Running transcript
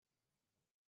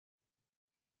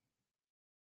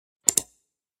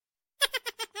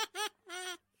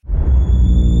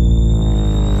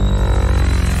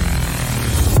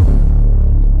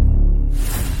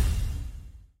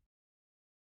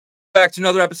back to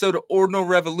another episode of Ordinal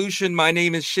Revolution. My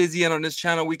name is Shizzy, and on this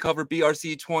channel, we cover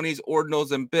BRC20s,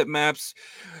 ordinals, and bitmaps.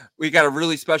 We got a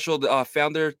really special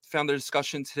founder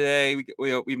discussion today.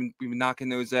 We've been knocking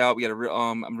those out. We got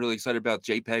I'm really excited about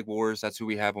JPEG Wars. That's who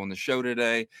we have on the show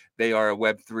today. They are a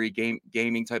Web3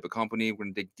 gaming type of company. We're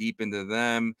gonna dig deep into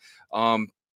them.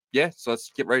 Yeah, so let's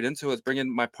get right into it. Let's bring in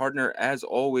my partner, as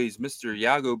always, Mr.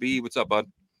 Yago B. What's up, bud?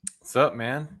 What's up,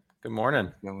 man? Good morning.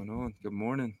 What's going on? Good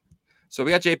morning. So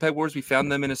we got JPEG Wars. We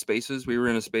found them in a spaces. We were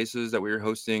in a spaces that we were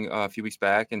hosting a few weeks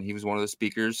back, and he was one of the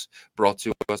speakers brought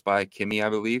to us by Kimmy, I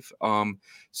believe.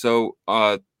 So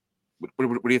what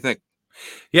do you think?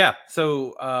 Yeah.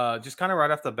 So just kind of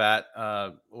right off the bat,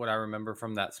 what I remember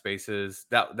from that spaces,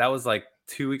 that was like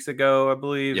 2 weeks ago, I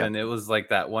believe. Yep. And it was like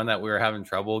that one that we were having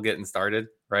trouble getting started,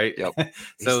 right? Yep.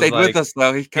 So he stayed with us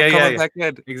though. He kept coming back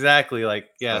in. Exactly.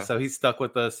 So he stuck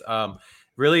with us.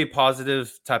 Really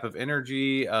positive type of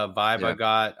energy, vibe. I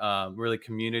got really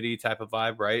community type of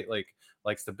vibe, right? Like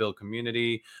likes to build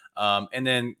community. And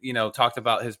then, talked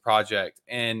about his project.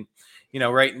 And,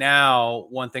 right now,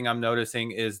 one thing I'm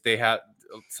noticing is they have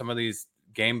some of these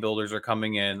game builders are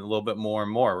coming in a little bit more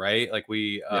and more, right? Like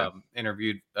we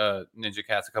interviewed Ninja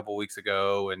Cats a couple weeks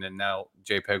ago, and then now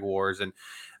JPEG Wars. And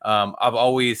I've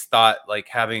always thought like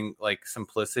having like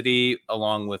simplicity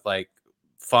along with like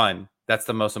fun. That's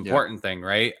the most important thing,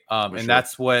 right? And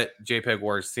that's what JPEG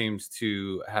Wars seems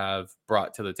to have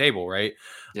brought to the table, right?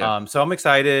 Yeah. So I'm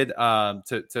excited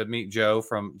to meet Joe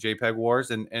from JPEG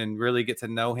Wars and really get to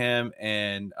know him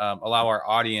and allow our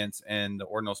audience and the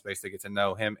ordinal space to get to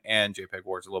know him and JPEG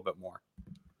Wars a little bit more.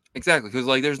 Exactly, because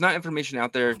like there's not information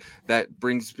out there that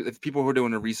brings people who are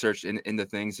doing the research into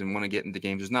things and want to get into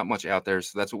games. There's not much out there,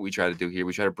 so that's what we try to do here.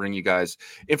 We try to bring you guys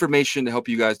information to help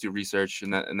you guys do research,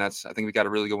 and that's I think we got a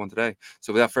really good one today.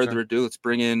 So without further ado, let's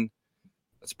bring in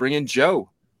Joe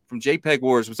from JPEG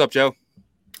Wars. What's up, Joe?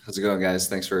 How's it going, guys?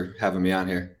 Thanks for having me on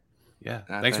here. Yeah,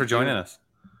 thanks for joining us.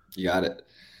 You got it.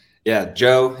 Yeah,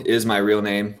 Joe is my real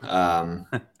name.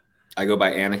 I go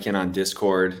by Anakin on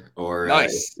Discord, or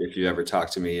nice. If you ever talk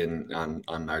to me on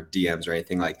our DMs or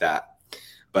anything like that.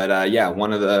 But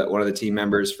one of the team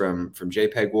members from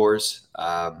JPEG Wars,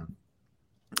 and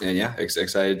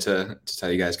excited to tell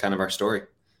you guys kind of our story.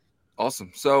 Awesome.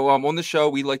 So on the show,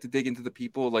 we like to dig into the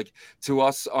people. Like to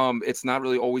us, it's not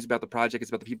really always about the project.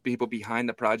 It's about the people behind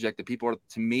the project. The people are,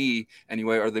 to me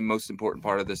anyway, are the most important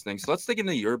part of this thing. So let's dig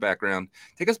into your background.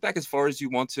 Take us back as far as you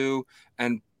want to,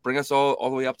 and bring us all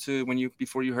the way up to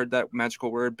before you heard that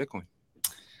magical word, Bitcoin.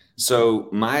 So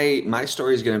my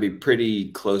story is going to be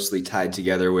pretty closely tied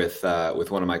together with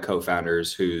one of my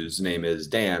co-founders, whose name is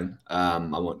Dan. I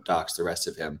won't dox the rest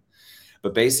of him,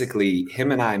 but basically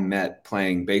him and I met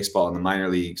playing baseball in the minor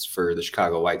leagues for the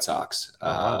Chicago White Sox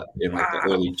in like the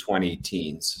early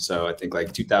 2010s. So I think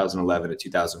like 2011 to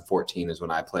 2014 is when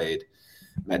I played.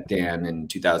 Met Dan in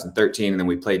 2013, and then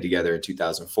we played together in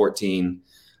 2014.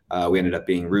 We ended up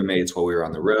being roommates while we were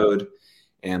on the road,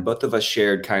 and both of us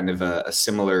shared kind of a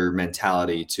similar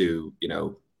mentality to,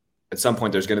 at some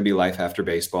point there's going to be life after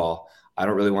baseball. I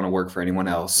don't really want to work for anyone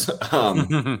else.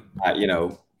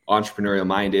 Entrepreneurial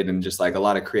minded and just like a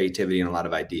lot of creativity and a lot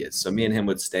of ideas. So me and him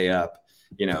would stay up,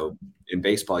 in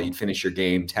baseball, you'd finish your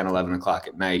game 10, 11 o'clock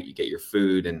at night, you get your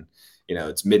food and,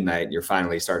 it's midnight and you're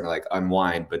finally starting to like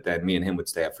unwind. But then me and him would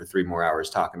stay up for 3 more hours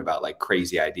talking about like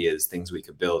crazy ideas, things we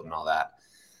could build and all that.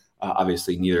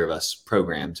 Obviously, neither of us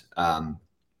programmed,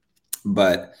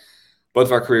 but both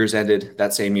of our careers ended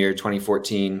that same year,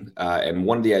 2014. And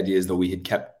one of the ideas that we had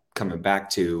kept coming back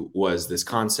to was this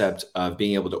concept of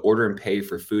being able to order and pay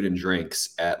for food and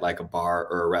drinks at like a bar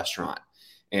or a restaurant.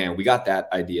 And we got that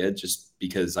idea just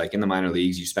because like in the minor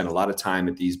leagues, you spend a lot of time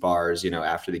at these bars,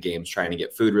 after the games trying to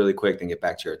get food really quick, then get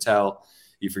back to your hotel.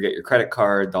 You forget your credit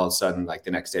card. All of a sudden, like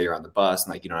the next day you're on the bus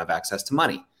and like you don't have access to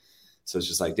money. So it's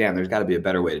just like, damn, there's got to be a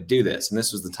better way to do this. And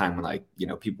this was the time when like,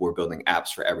 people were building apps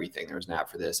for everything. There was an app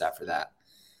for this, app for that.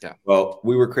 Yeah. Well,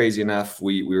 we were crazy enough.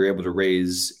 We were able to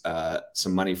raise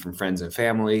some money from friends and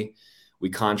family.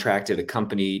 We contracted a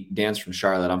company. Dan's from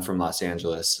Charlotte. I'm from Los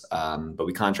Angeles. But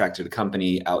we contracted a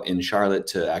company out in Charlotte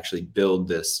to actually build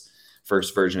this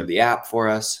first version of the app for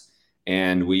us.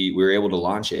 And we were able to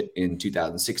launch it in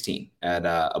 2016 at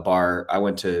a bar. I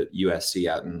went to USC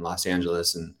out in Los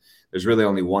Angeles, and there's really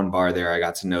only one bar there. I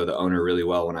got to know the owner really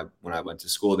well when I went to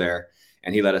school there,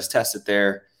 and he let us test it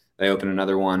there. They opened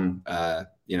another one,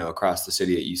 across the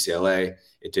city at UCLA.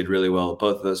 It did really well at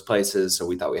both of those places. So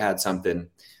we thought we had something.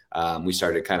 We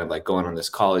started kind of like going on this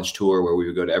college tour where we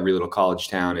would go to every little college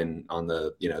town on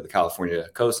the California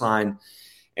coastline,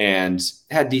 and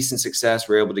had decent success.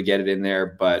 We were able to get it in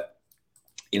there, but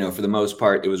for the most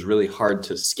part, it was really hard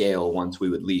to scale once we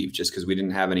would leave, just because we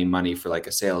didn't have any money for like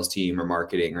a sales team or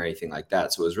marketing or anything like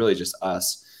that. So it was really just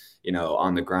us,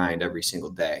 on the grind every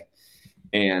single day.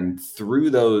 And through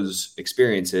those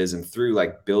experiences and through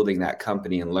like building that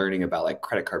company and learning about like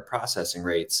credit card processing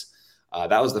rates,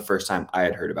 that was the first time I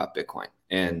had heard about Bitcoin.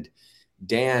 And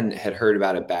Dan had heard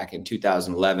about it back in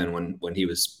 2011 when he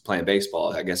was playing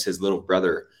baseball. I guess his little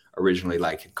brother originally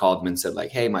like had called him and said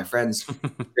like, "Hey, my friend's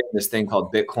creating this thing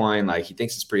called Bitcoin. Like he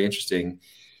thinks it's pretty interesting."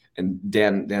 And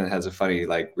Dan has a funny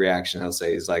like reaction. He'll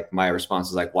say, "He's like, my response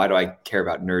is like, why do I care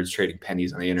about nerds trading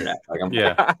pennies on the internet? Like I'm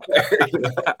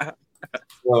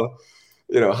Well,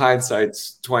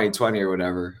 hindsight's 2020 or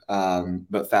whatever.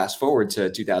 But fast forward to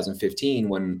 2015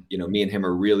 when, me and him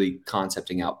are really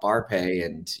concepting out BarPay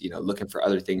and, looking for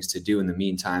other things to do in the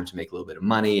meantime to make a little bit of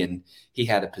money. And he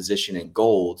had a position in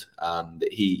gold that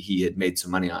he had made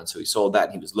some money on. So he sold that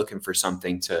and he was looking for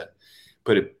something to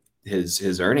put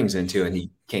his earnings into. And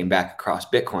he came back across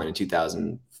Bitcoin in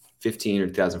 2015 or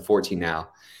 2014 now.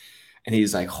 And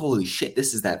he's like, holy shit,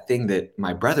 this is that thing that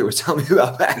my brother was telling me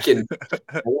about back in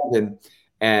 11.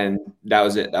 And that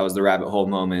was it. That was the rabbit hole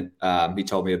moment. He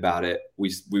told me about it.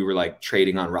 We were like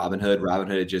trading on Robinhood.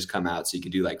 Robinhood had just come out, so you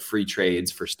could do like free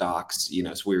trades for stocks,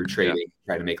 so we were trading,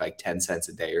 trying to make like 10 cents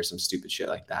a day or some stupid shit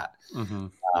like that. Mm-hmm.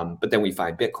 But then we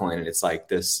find Bitcoin and it's like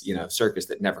this, circus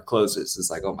that never closes.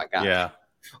 It's like, oh my God, yeah,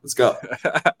 let's go.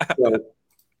 So,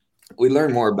 we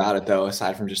learned more about it though,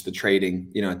 aside from just the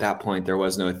trading. At that point, there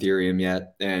was no Ethereum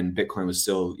yet, and Bitcoin was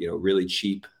still, really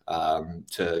cheap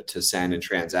to send and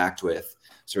transact with.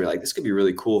 So we're like, this could be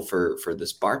really cool for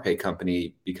this BarPay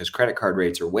company because credit card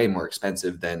rates are way more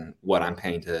expensive than what I'm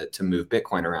paying to move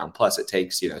Bitcoin around. Plus, it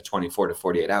takes 24 to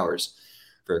 48 hours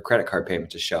for a credit card payment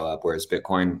to show up, whereas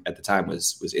Bitcoin at the time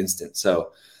was instant.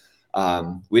 So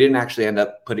we didn't actually end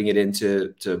up putting it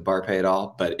into BarPay at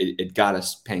all, but it got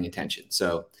us paying attention.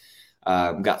 So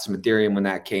got some Ethereum when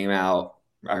that came out.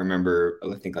 I remember,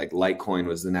 I think like Litecoin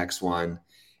was the next one.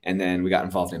 And then we got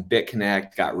involved in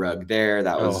BitConnect, got rugged there.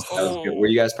 That was good. Were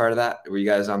you guys part of that? Were you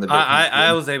guys on the BitConnect?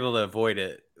 I was able to avoid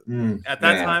it. At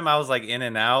that time, I was like in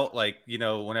and out. Like,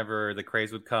 whenever the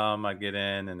craze would come, I'd get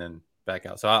in and then back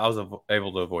out. So I was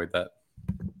able to avoid that.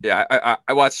 Yeah,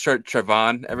 I watch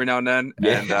Trevon every now and then.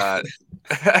 Yeah. And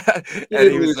you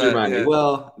didn't lose your money. Yeah.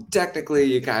 Well, technically,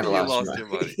 you kind of lost your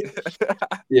money.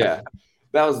 Yeah.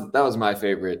 That was my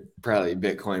favorite, probably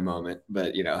Bitcoin moment,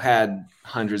 but had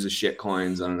hundreds of shit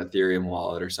coins on an Ethereum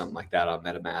wallet or something like that on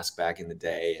MetaMask back in the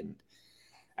day. And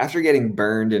after getting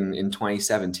burned in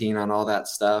 2017 on all that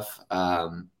stuff,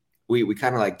 we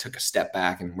kind of like took a step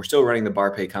back, and we're still running the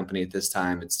BarPay company at this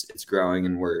time. It's growing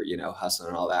and we're, hustling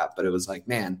and all that. But it was like,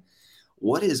 man,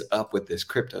 what is up with this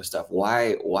crypto stuff?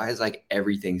 Why is like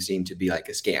everything seem to be like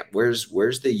a scam?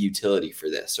 Where's the utility for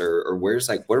this? Or where's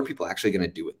like, what are people actually going to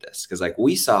do with this? Because like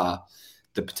we saw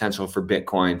the potential for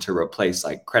Bitcoin to replace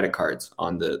like credit cards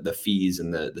on the fees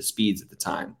and the speeds at the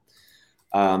time.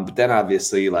 But then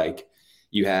obviously like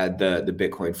you had the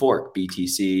Bitcoin fork,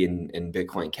 BTC and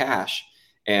Bitcoin Cash.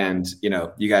 And,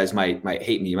 you guys might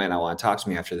hate me. You might not want to talk to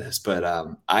me after this, but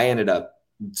I ended up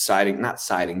not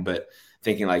siding, but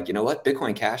thinking like, you know what,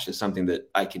 Bitcoin Cash is something that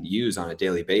I can use on a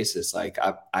daily basis. Like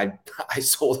I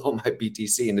sold all my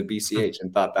BTC into BCH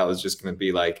and thought that was just going to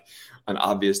be like an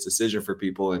obvious decision for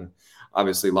people, and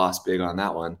obviously lost big on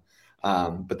that one.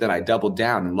 But then I doubled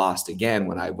down and lost again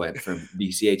when I went from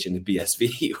BCH into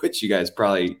BSV, which you guys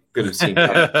probably could have seen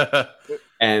coming.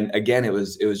 And again, it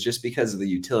was just because of the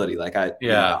utility. Like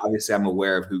obviously I'm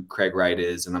aware of who Craig Wright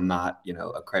is, and I'm not,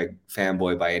 a Craig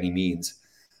fanboy by any means.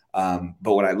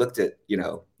 But when I looked at,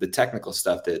 the technical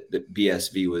stuff that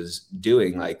BSV was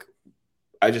doing, like,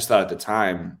 I just thought at the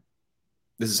time,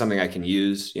 this is something I can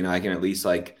use. I can at least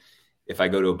like, if I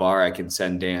go to a bar, I can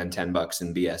send Dan $10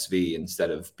 in BSV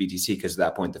instead of BTC. Because at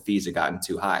that point, the fees had gotten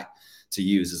too high to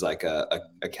use as like a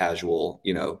casual,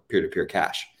 peer-to-peer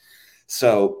cash.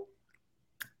 So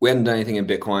we hadn't done anything in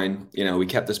Bitcoin. We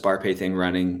kept this BarPay thing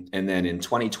running. And then in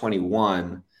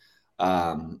 2021,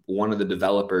 one of the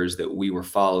developers that we were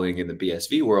following in the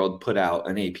BSV world put out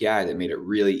an API that made it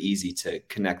really easy to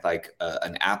connect like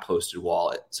an app hosted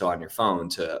wallet. So on your phone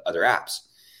to other apps.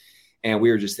 And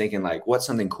we were just thinking like, what's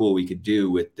something cool we could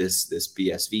do with this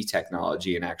BSV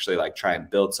technology and actually like try and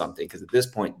build something. Because at this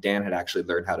point, Dan had actually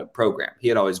learned how to program. He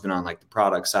had always been on like the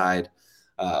product side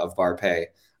of BarPay.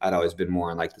 I'd always been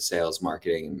more on like the sales,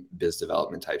 marketing, and biz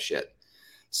development type shit.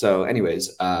 So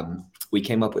anyways, we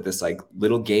came up with this like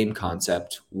little game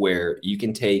concept where you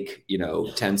can take,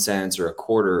 10 cents or a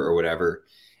quarter or whatever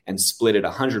and split it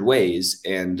 100 ways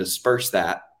and disperse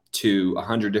that to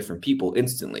 100 different people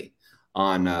instantly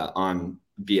on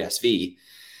BSV.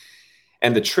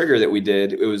 And the trigger that we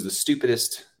did, it was the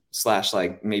stupidest /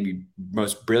 like maybe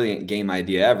most brilliant game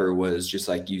idea ever, was just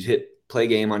like you hit play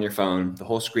game on your phone, the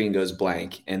whole screen goes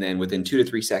blank, and then within 2 to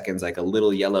 3 seconds, like a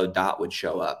little yellow dot would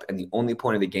show up. And the only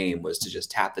point of the game was to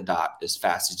just tap the dot as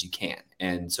fast as you can.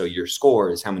 And so your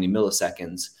score is how many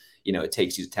milliseconds, it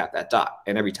takes you to tap that dot.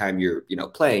 And every time you're,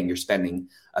 playing, you're spending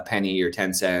a penny or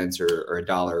 10 cents or a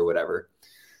dollar or whatever.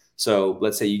 So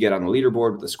let's say you get on the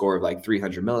leaderboard with a score of like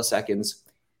 300 milliseconds.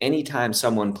 Anytime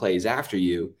someone plays after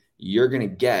you, you're going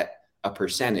to get a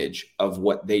percentage of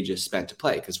what they just spent to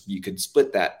play, because you could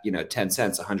split that 10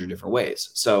 cents 100 different ways.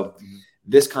 So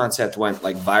this concept went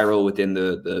like viral within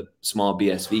the small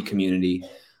BSV community,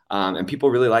 and people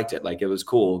really liked it. Like, it was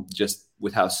cool just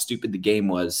with how stupid the game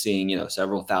was, seeing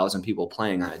several thousand people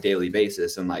playing on a daily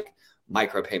basis, and like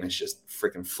micropayments just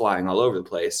freaking flying all over the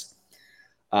place.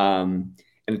 And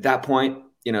at that point,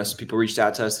 so people reached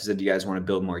out to us. They said, "Do you guys want to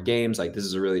build more games? Like, this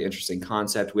is a really interesting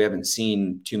concept. We haven't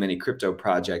seen too many crypto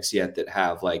projects yet that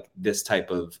have like this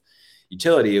type of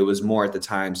utility." It was more at the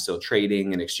time still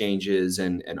trading and exchanges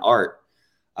and art.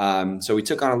 So we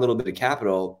took on a little bit of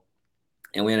capital,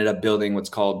 and we ended up building what's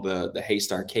called the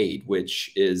Haste Arcade,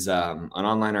 which is an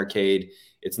online arcade.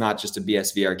 It's not just a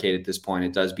BSV arcade at this point.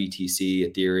 It does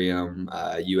BTC, Ethereum,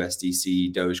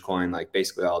 USDC, Dogecoin, like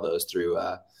basically all those through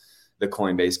the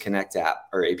Coinbase Connect app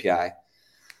or API.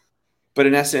 But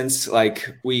in essence,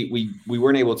 like we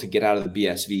weren't able to get out of the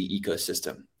BSV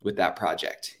ecosystem with that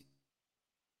project.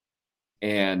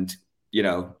 And,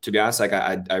 to be honest, like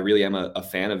I really am a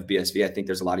fan of BSV. I think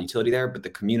there's a lot of utility there, but the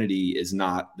community is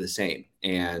not the same.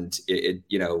 And it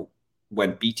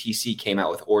when BTC came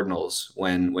out with ordinals,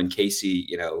 when Casey,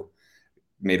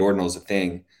 made ordinals a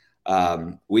thing,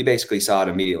 we basically saw it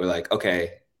immediately. We're like,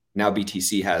 okay, now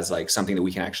BTC has like something that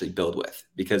we can actually build with.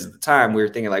 Because at the time we were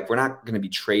thinking like, we're not going to be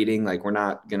trading. Like, we're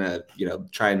not going to,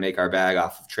 try and make our bag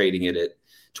off of trading it at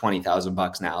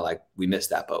 $20,000 now. Like, we missed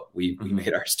that boat. We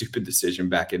made our stupid decision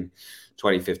back in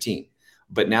 2015.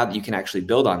 But now that you can actually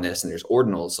build on this and there's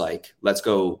ordinals, like, let's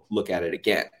go look at it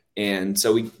again. And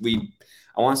so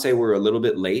I want to say we're a little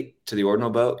bit late to the ordinal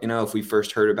boat. If we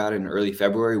first heard about it in early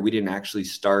February, we didn't actually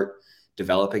start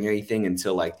developing anything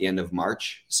until like the end of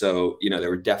March. So, there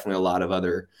were definitely a lot of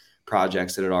other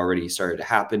projects that had already started to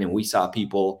happen. And we saw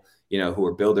people, who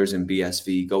were builders in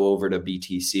BSV go over to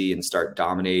BTC and start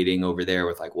dominating over there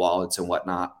with like wallets and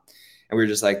whatnot. And we were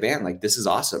just like, man, like, this is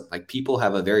awesome. Like, people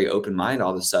have a very open mind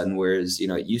all of a sudden. Whereas,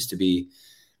 it used to be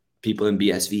people in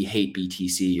BSV hate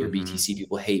BTC or BTC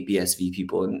people hate BSV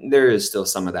people. And there is still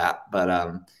some of that,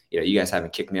 but, you guys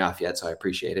haven't kicked me off yet, so I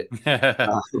appreciate it.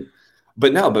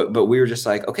 But we were just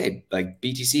like, okay, like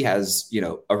BTC has,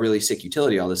 a really sick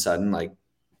utility all of a sudden, like,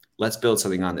 let's build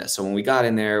something on this. So when we got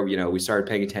in there, we started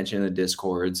paying attention to the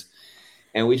Discords,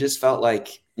 and we just felt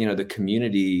like, the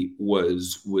community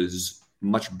was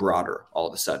much broader all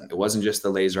of a sudden. It wasn't just the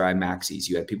laser eye maxis.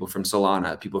 You had people from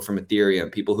Solana, people from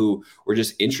Ethereum, people who were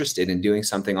just interested in doing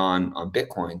something on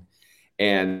Bitcoin.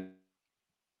 And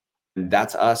that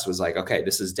to us was like, okay,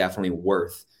 this is definitely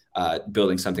worth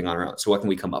building something on our own. So what can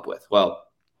we come up with? Well,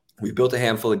 we built a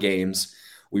handful of games.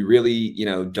 We really,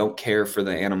 don't care for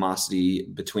the animosity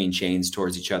between chains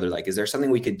towards each other. Like, is there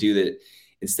something we could do that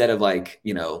instead of like,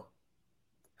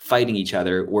 fighting each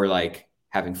other, we're like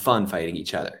having fun fighting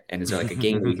each other? And is there like a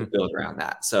game we could build around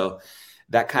that? So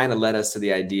that kind of led us to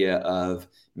the idea of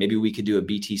maybe we could do a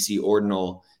BTC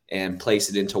ordinal and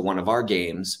place it into one of our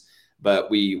games.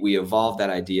 But we evolved that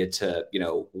idea to,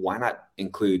 why not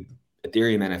include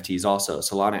Ethereum NFTs also,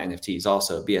 Solana NFTs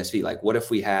also, BSV? Like, what if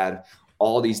we had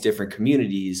all these different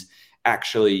communities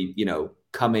actually,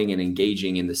 coming and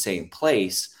engaging in the same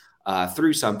place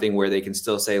through something where they can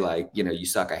still say like, you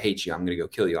suck, I hate you, I'm going to go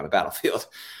kill you on a battlefield.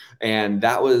 And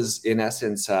that was in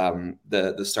essence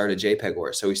the start of JPEG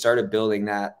Wars. So we started building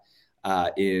that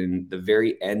in the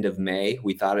very end of May.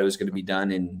 We thought it was going to be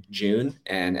done in June.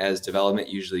 And as development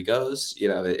usually goes,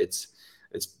 it's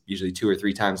usually 2 or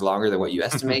 3 times longer than what you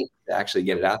estimate to actually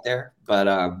get it out there. But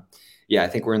I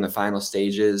think we're in the final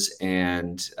stages,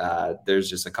 and there's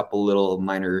just a couple little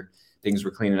minor things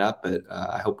we're cleaning up, but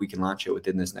I hope we can launch it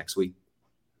within this next week.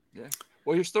 Yeah.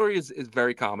 Well, your story is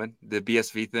very common, the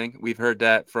BSV thing. We've heard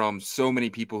that from so many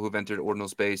people who've entered ordinal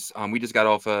space. We just got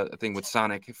off a thing with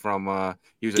Sonic from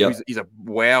he's a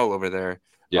whale over there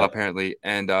apparently,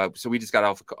 and so we just got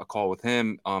off a call with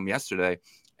him yesterday,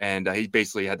 and he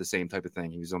basically had the same type of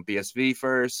thing. He was on BSV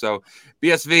first, so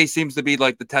BSV seems to be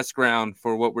like the test ground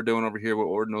for what we're doing over here with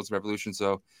Ordinals Revolution.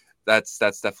 So that's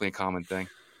definitely a common thing.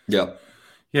 Yeah.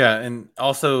 Yeah, and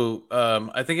also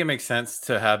I think it makes sense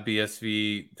to have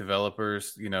BSV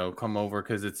developers, come over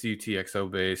because it's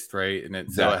UTXO based, right?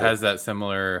 And so it has that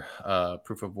similar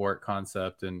proof of work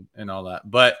concept and all that.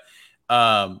 But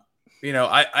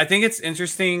I think it's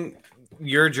interesting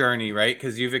your journey, right?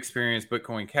 Because you've experienced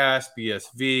Bitcoin Cash,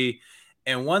 BSV,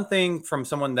 and one thing from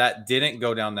someone that didn't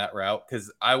go down that route,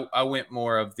 because I went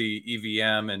more of the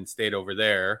EVM and stayed over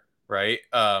there, right?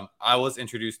 I was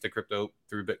introduced to crypto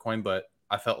through Bitcoin, but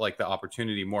I felt like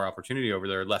more opportunity over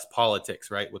there, less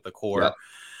politics, right, with the core.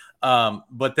 Yeah.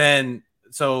 But then,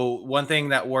 so one thing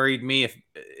that worried me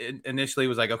initially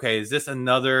was like, okay, is this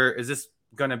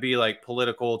going to be like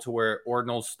political to where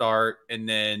ordinals start and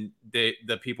then the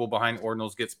people behind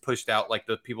ordinals gets pushed out, like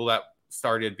the people that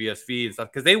started BSV and stuff,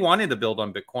 because they wanted to build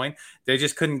on Bitcoin. They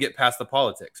just couldn't get past the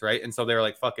politics, right? And so they were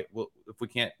like, fuck it. If we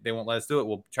can't, they won't let us do it.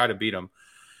 We'll try to beat them.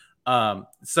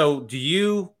 So do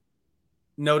you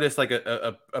notice like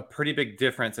a pretty big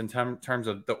difference in terms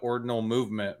of the ordinal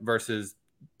movement versus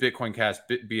Bitcoin Cash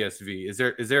BSV? Is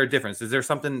there a difference? Is there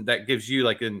something that gives you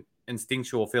like an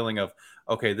instinctual feeling of,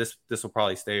 okay, this will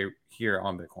probably stay here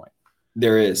on Bitcoin?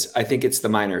 There is. I think it's the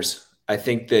miners. I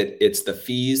think that it's the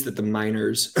fees that the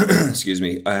miners, excuse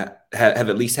me, have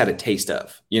at least had a taste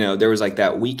of. There was like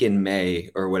that week in May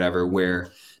or whatever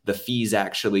where the fees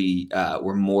actually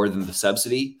were more than the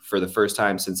subsidy for the first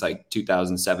time since like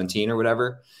 2017 or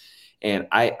whatever. And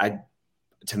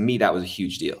to me, that was a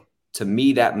huge deal. To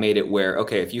me, that made it where,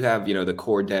 okay, if you have, the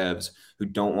core devs who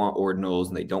don't want ordinals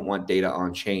and they don't want data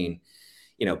on chain,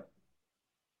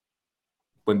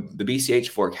 when the BCH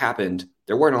fork happened,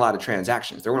 there weren't a lot of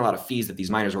transactions. There weren't a lot of fees that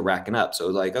these miners were racking up. So it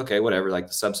was like, okay, whatever, like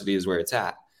the subsidy is where it's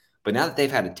at. But now that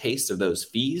they've had a taste of those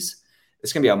fees,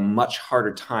 it's going to be a much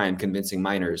harder time convincing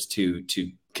miners to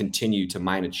continue to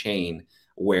mine a chain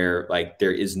where like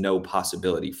there is no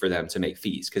possibility for them to make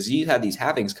fees. Because you have these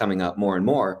halvings coming up more and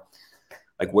more.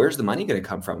 Like, where's the money going to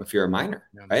come from if you're a miner,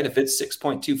 right? If it's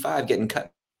 6.25 getting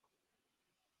cut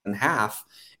in half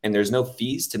and there's no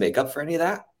fees to make up for any of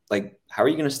that, like, how are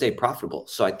you going to stay profitable?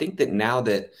 So I think that now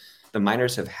that the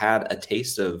miners have had a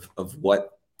taste of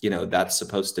what, that's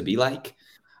supposed to be like,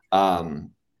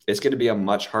 it's going to be a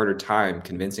much harder time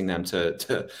convincing them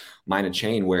to mine a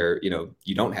chain where,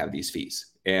 you don't have these fees.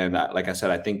 And like I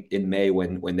said, I think in May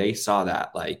when they saw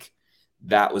that, like,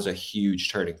 that was a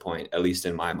huge turning point, at least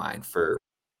in my mind, for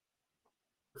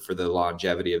the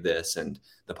longevity of this and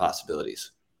the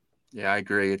possibilities. Yeah, I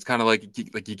agree. It's kind of like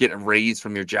you get a raise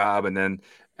from your job, and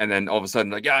then all of a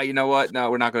sudden, like, yeah, you know what? No,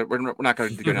 we're not going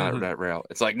to go down that rail.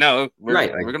 It's like, no, we're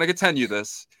going to continue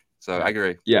this. So I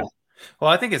agree. Yeah.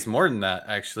 Well, I think it's more than that,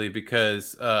 actually,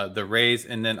 because the raise,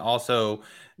 and then also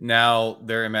now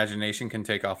their imagination can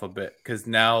take off a bit, because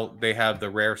now they have the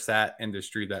rare sat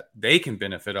industry that they can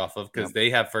benefit off of, because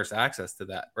they have first access to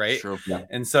that, right? Sure. Yeah.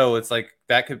 And so it's like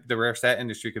the rare sat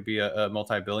industry could be a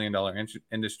multi-billion-dollar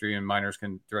industry, and miners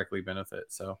can directly benefit.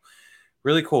 So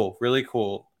really cool, really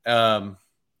cool.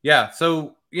 Yeah.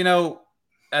 So,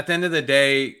 at the end of the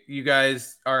day, you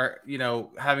guys are,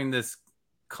 having this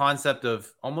concept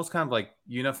of almost kind of like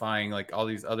unifying like all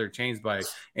these other chains by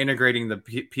integrating the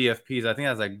PFPs. I think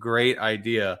that's a great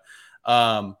idea.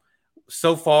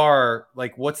 So far,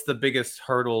 like, what's the biggest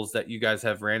hurdles that you guys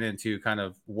have ran into kind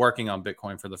of working on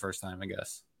Bitcoin for the first time, I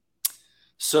guess?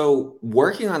 So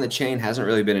working on the chain hasn't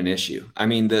really been an issue. I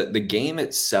mean, the game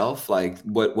itself, like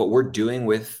what we're doing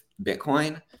with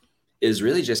Bitcoin is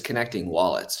really just connecting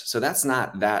wallets. So that's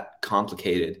not that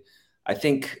complicated. I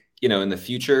think, in the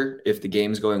future, if the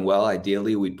game's going well,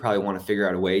 ideally, we'd probably want to figure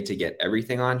out a way to get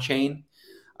everything on chain.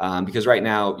 Because right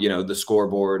now, the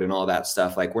scoreboard and all that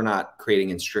stuff, like, we're not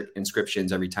creating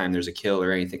inscriptions every time there's a kill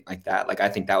or anything like that. Like, I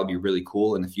think that would be really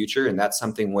cool in the future. And that's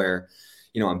something where,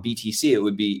 on BTC, it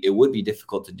would be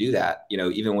difficult to do that,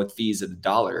 even with fees of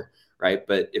 $1, right?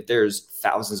 But if there's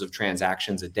thousands of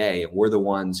transactions a day, and we're the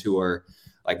ones who are,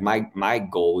 like, my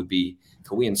goal would be,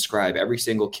 can we inscribe every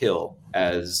single kill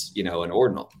as, an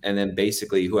ordinal? And then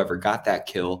basically whoever got that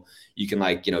kill, you can,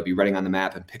 like, be running on the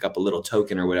map and pick up a little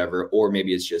token or whatever, or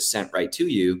maybe it's just sent right to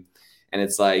you. And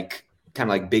it's like kind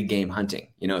of like big game hunting.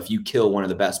 If you kill one of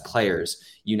the best players,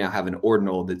 you now have an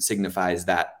ordinal that signifies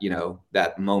that,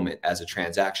 that moment as a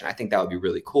transaction. I think that would be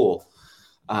really cool.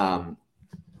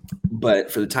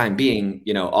 But for the time being,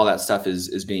 all that stuff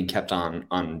is being kept on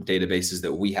databases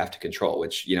that we have to control,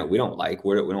 which, we don't like.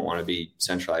 We don't want to be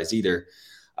centralized either.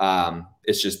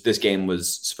 It's just, this game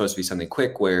was supposed to be something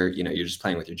quick where, you're just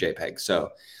playing with your JPEG. So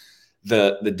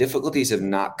the difficulties have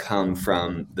not come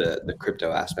from the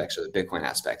crypto aspects or the Bitcoin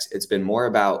aspects. It's been more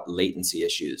about latency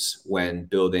issues when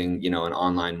building, an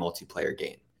online multiplayer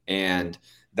game. And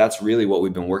that's really what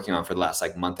we've been working on for the last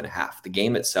like month and a half. The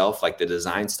game itself, like the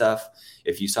design stuff,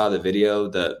 if you saw the video,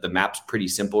 the map's pretty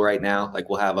simple right now. Like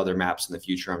we'll have other maps in the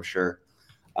future, I'm sure.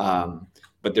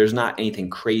 But there's not anything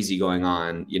crazy going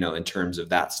on, you know, in terms of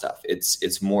that stuff.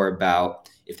 It's more about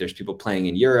if there's people playing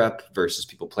in Europe versus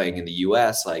people playing in the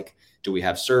US, like do we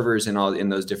have servers in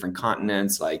those different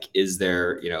continents? Like, is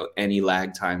there, you know, any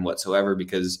lag time whatsoever?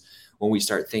 Because when we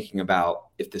start thinking about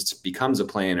if this becomes a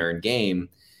play and earn game,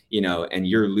 you know, and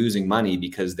you're losing money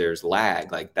because there's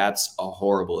lag, like that's a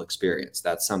horrible experience.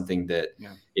 That's something that,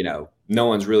 you know, no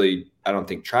one's really, I don't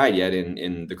think, tried yet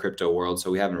in the crypto world.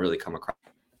 So we haven't really come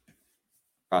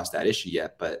across that issue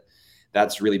yet, but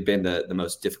that's really been the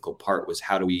most difficult part, was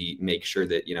how do we make sure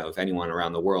that, you know, if anyone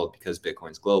around the world, because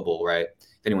Bitcoin's global, right?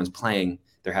 If anyone's playing,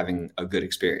 they're having a good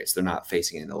experience. They're not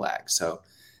facing any lag. So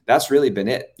that's really been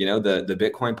it. You know, the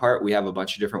Bitcoin part, we have a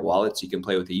bunch of different wallets. You can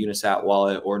play with the Unisat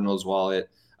wallet, Ordinal's wallet,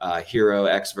 Hero,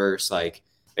 Xverse, like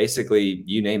basically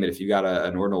you name it. If you got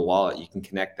an Ordinal wallet, you can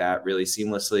connect that really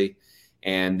seamlessly.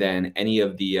 And then any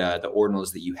of the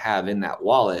Ordinals that you have in that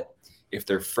wallet, if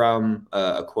they're from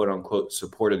a quote unquote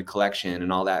supported collection,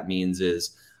 and all that means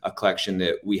is a collection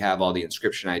that we have all the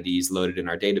inscription IDs loaded in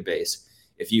our database.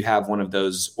 If you have one of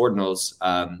those Ordinals,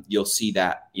 you'll see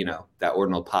that, you know, that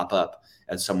Ordinal pop up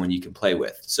as someone you can play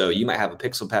with. So you might have a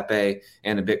Pixel Pepe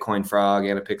and a Bitcoin Frog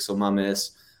and a Pixel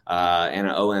Mummus and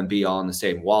an OMB all in the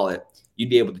same wallet. You'd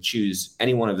be able to choose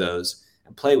any one of those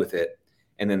and play with it.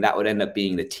 And then that would end up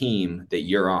being the team that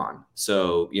you're on.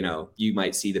 So, you know, you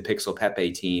might see the Pixel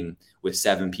Pepe team with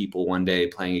 7 people one day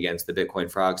playing against the Bitcoin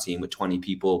Frog team with 20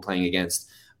 people playing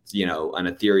against, you know, an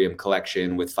Ethereum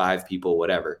collection with 5 people,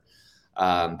 whatever.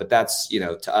 But that's, you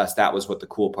know, to us, that was what the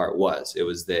cool part was. It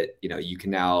was that, you know, you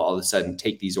can now all of a sudden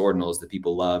take these ordinals that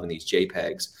people love and these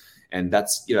JPEGs. And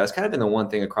that's, you know, that's kind of been the one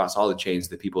thing across all the chains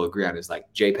that people agree on, is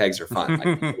like JPEGs are fun.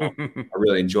 Like people are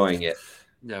really enjoying it.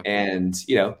 Yeah. And,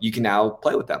 you know, you can now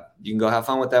play with them. You can go have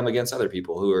fun with them against other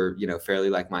people who are, you know, fairly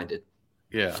like-minded.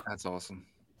 Yeah. That's awesome.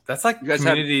 That's like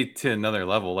community to another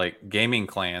level, like gaming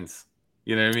clans.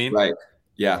 You know what I mean? Right.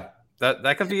 Yeah.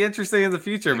 That could be interesting in the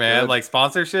future, man. Like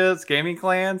sponsorships, gaming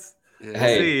clans. Yeah.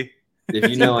 Hey, if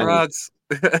you know any,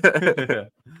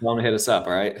 want to hit us up,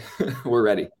 all right? We're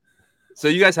ready. So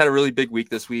you guys had a really big week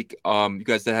this week. You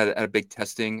guys had a big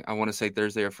testing. I want to say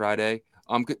Thursday or Friday.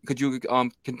 Could you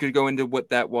go into what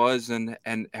that was and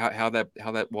how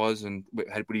that was, and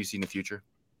what do you see in the future?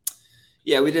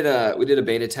 Yeah, we did a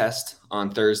beta test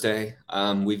on Thursday.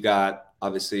 We've got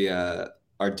obviously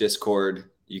our Discord.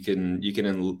 You can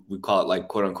we call it like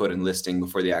quote unquote enlisting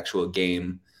before the actual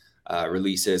game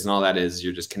releases, and all that is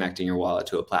you're just connecting your wallet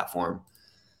to a platform.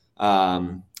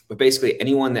 But basically,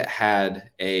 anyone that had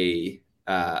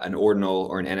an ordinal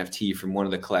or an NFT from one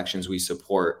of the collections we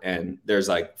support, and there's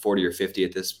like 40 or 50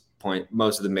 at this point.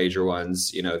 Most of the major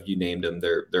ones, you know, if you named them,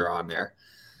 they're on there.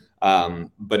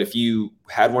 But if you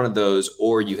had one of those,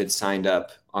 or you had signed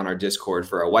up on our Discord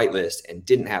for a whitelist and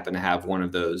didn't happen to have one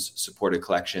of those supported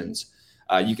collections,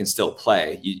 you can still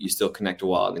play. You still connect a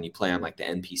wallet and you play on like the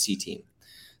NPC team.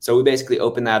 So we basically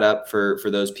opened that up for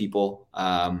those people.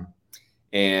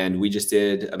 And we just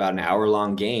did about an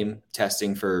hour-long game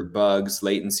testing for bugs,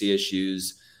 latency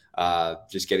issues,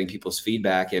 just getting people's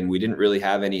feedback. And we didn't really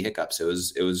have any hiccups.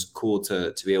 It was cool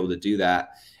to be able to do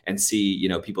that and see, you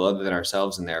know, people other than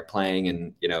ourselves in there playing.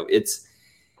 And, you know, it's,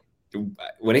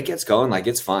 when it gets going, like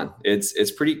it's fun.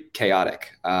 It's pretty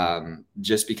chaotic.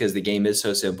 Just because the game is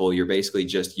so simple, you're basically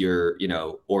just your, you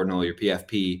know, Ordinal, your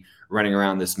PFP running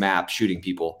around this map, shooting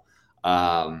people.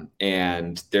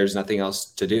 And there's nothing else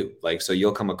to do. Like, so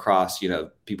you'll come across, you know,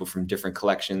 people from different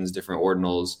collections, different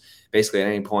ordinals. Basically at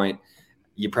any point,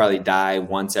 you probably die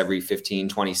once every 15,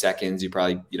 20 seconds. You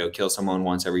probably, you know, kill someone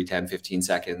once every 10, 15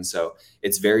 seconds. So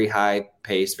it's very high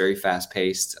paced, very fast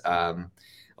paced, a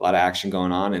lot of action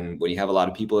going on. And when you have a lot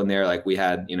of people in there, like we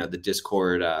had, you know, the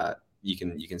Discord, you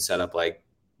can set up like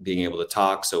being able to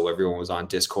talk. So everyone was on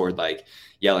Discord, like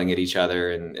yelling at each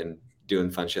other and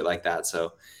doing fun shit like that.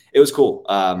 So it was cool.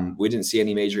 We didn't see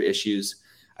any major issues.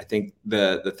 I think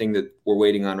the thing that we're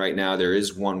waiting on right now, there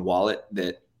is one wallet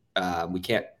that we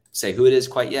can't say who it is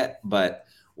quite yet, but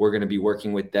we're going to be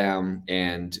working with them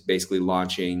and basically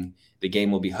launching. The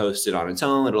game will be hosted on its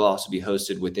own. It'll also be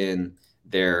hosted within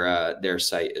their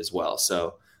site as well.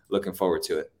 So looking forward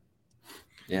to it.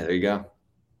 Yeah, there you go.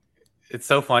 It's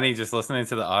so funny just listening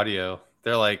to the audio.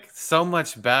 They're like, so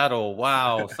much battle.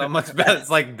 Wow, so much battle. It's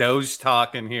like Doge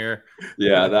talk in here.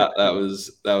 Yeah, that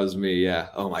was me. Yeah.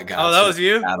 Oh my god. Oh, that was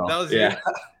you? Battle. That was yeah.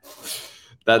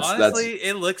 you. Honestly,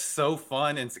 it looks so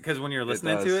fun, and because when you're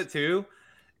listening to it too,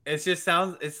 it just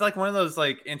sounds. It's like one of those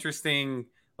like interesting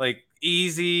like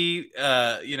easy,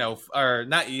 or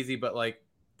not easy, but like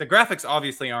the graphics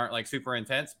obviously aren't like super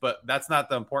intense, but that's not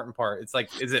the important part. It's like,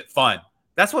 is it fun?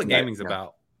 That's what gaming's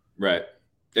about. Right.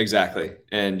 Exactly.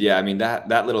 And yeah, I mean,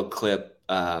 that little clip,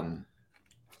 that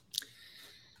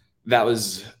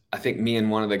was, I think me and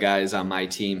one of the guys on my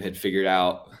team had figured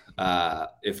out,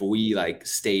 if we like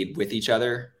stayed with each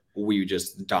other, we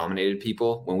just dominated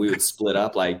people. When we would split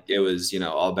up, like it was,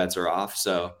 all bets are off.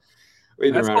 So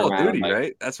we've been That's running Call of around, Duty, like,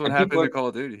 right? That's what happened to Call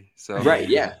of Duty. So right.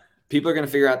 Yeah. People are going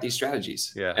to figure out these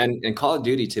strategies. Yeah. And Call of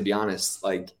Duty, to be honest,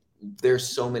 like there's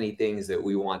so many things that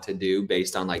we want to do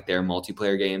based on like their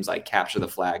multiplayer games, like capture the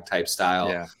flag type style.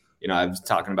 Yeah. I was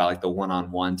talking about like the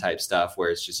one-on-one type stuff where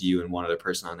it's just you and one other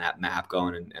person on that map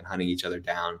going and hunting each other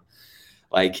down.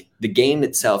 Like the game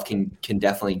itself can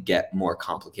definitely get more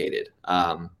complicated.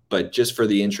 But just for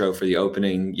the intro, for the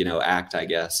opening, act, I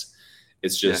guess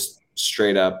it's just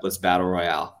straight up, let's battle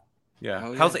royale.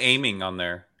 Yeah. How's aiming on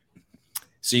there?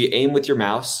 So you aim with your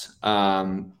mouse.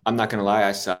 I'm not going to lie.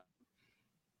 I suck.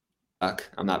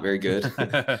 I'm not very good,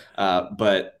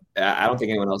 but I don't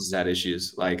think anyone else has had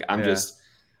issues. Like I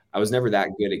was never that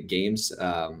good at games.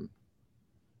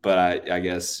 But I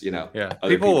guess, other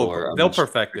people they'll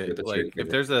perfect it. Like if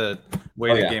there's a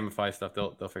way to gamify stuff,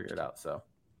 they'll figure it out. So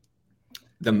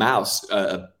the mouse,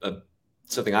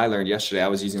 something I learned yesterday, I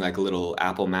was using like a little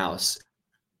Apple mouse,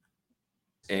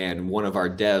 and one of our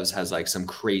devs has like some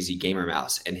crazy gamer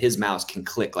mouse, and his mouse can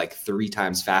click like 3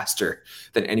 times faster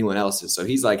than anyone else's. So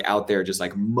he's like out there just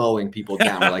like mowing people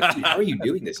down. We're like, dude, how are you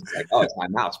doing this? He's like, oh, it's my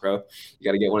mouse, bro. You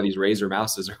got to get one of these Razer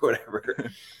mouses or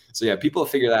whatever. So yeah, people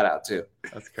figure that out too.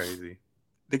 That's crazy.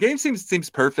 The game seems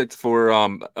perfect for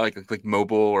like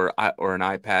mobile or an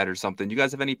iPad or something. You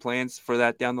guys have any plans for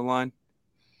that down the line?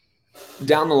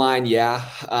 Down the line, yeah.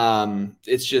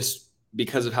 It's just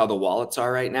because of how the wallets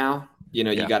are right now. You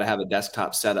got to have a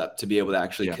desktop setup to be able to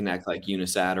actually connect like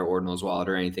Unisat or Ordinal's wallet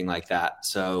or anything like that.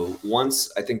 So once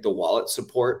I think the wallet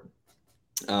support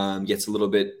gets a little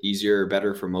bit easier or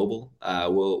better for mobile,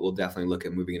 we'll definitely look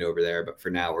at moving it over there. But for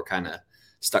now, we're kind of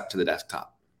stuck to the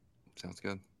desktop. Sounds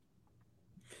good.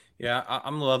 Yeah,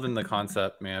 I'm loving the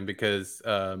concept, man, because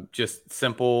just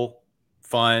simple,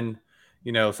 fun.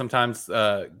 Sometimes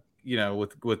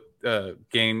with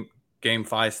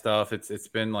GameFi stuff, it's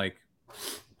been like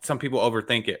some people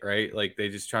overthink it, right? Like they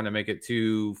just trying to make it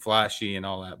too flashy and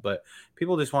all that, but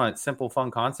people just want simple, fun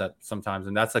concept sometimes,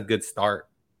 and that's a good start.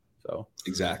 So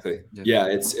exactly, yeah.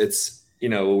 It's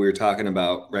what we were talking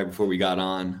about right before we got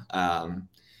on.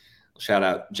 Shout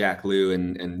out Jack Liu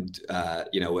and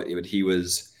what he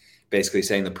was basically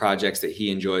saying. The projects that he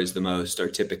enjoys the most are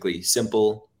typically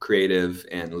simple, creative,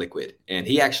 and liquid. And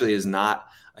he actually is not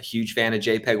a huge fan of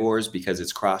JPEG wars because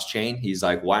it's cross chain. He's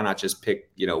like, why not just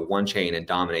pick one chain and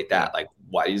dominate that? Like,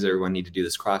 why does everyone need to do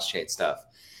this cross chain stuff?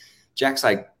 Jack's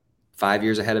like 5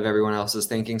 years ahead of everyone else's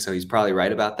thinking, so he's probably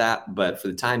right about that. But for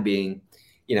the time being,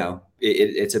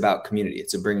 it's about community.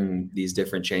 It's bringing these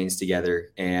different chains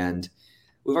together, and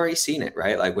we've already seen it,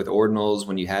 right? Like with Ordinals,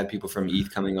 when you had people from ETH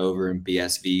coming over and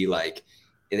BSV, like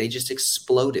they just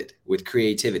exploded with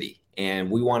creativity,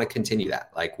 and we want to continue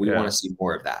that. Like we want to see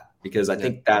more of that, because I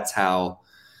think that's how,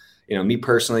 me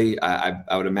personally,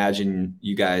 I would imagine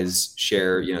you guys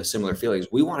share, similar feelings.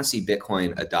 We want to see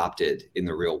Bitcoin adopted in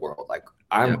the real world. Like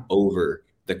I'm over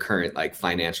the current like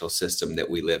financial system that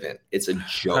we live in. It's a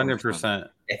joke. 100%.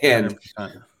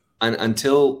 And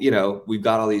until, we've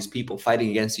got all these people fighting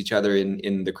against each other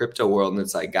in the crypto world. And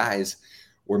it's like, guys,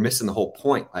 we're missing the whole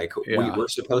point. Like we're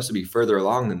supposed to be further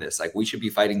along than this. Like we should be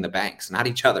fighting the banks, not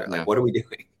each other. Like, what are we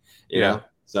doing? You know?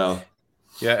 So.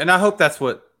 Yeah. And I hope that's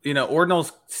what,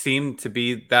 Ordinals seem to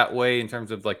be that way in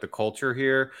terms of like the culture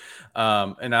here.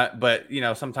 But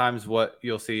sometimes what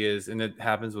you'll see is, and it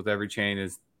happens with every chain,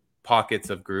 is pockets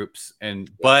of groups.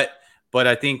 But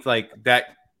I think like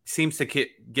that seems to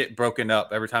get broken up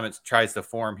every time it tries to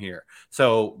form here.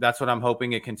 So that's what I'm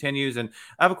hoping it continues. And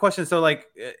I have a question. So like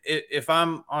if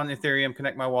I'm on Ethereum,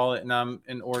 connect my wallet, and I'm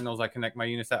in Ordinals, I connect my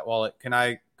Unisat wallet, can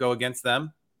I go against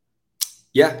them?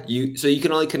 Yeah, so you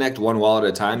can only connect one wallet at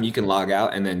a time. You can log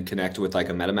out and then connect with like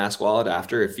a MetaMask wallet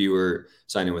after, if you were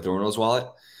signed in with Ordinal's wallet.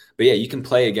 But yeah, you can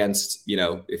play against,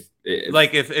 if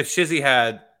Shizzy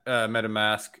had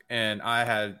MetaMask and I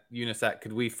had Unisat,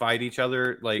 could we fight each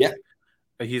other? Like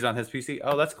he's on his PC.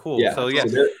 Oh, that's cool. Yeah,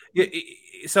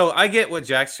 so I get what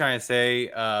Jack's trying to say,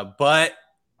 but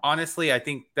honestly, I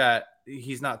think that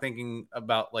he's not thinking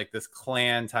about like this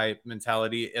clan type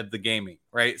mentality of the gaming,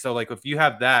 right? So like if you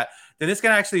have that, then it's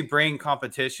going to actually bring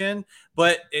competition,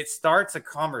 but it starts a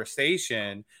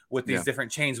conversation with these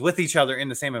different chains with each other in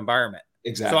the same environment. So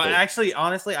I Exactly. actually,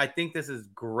 honestly, I think this is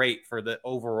great for the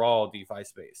overall DeFi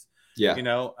space. Yeah.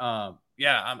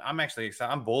 I'm actually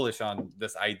excited. I'm bullish on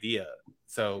this idea.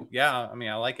 So yeah, I mean,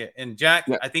 I like it. And Jack,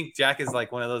 Yeah. I think Jack is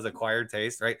like one of those acquired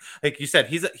tastes, right? Like you said,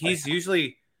 he's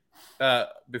usually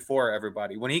before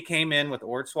everybody. When he came in with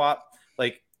Ord Swap,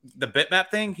 like the bitmap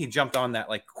thing, he jumped on that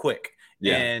like quick.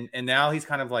 Yeah. And now he's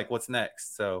kind of like, what's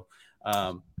next? So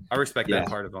I respect that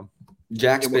part of him.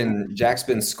 Jack's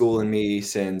been schooling me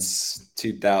since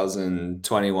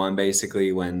 2021,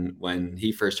 basically. When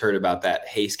he first heard about that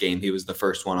Haste game, he was the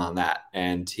first one on that,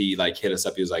 and he like hit us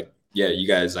up. He was like, "Yeah, you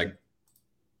guys like,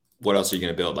 what else are you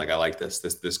gonna build? Like, I like this.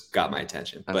 This got my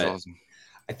attention." That's But awesome.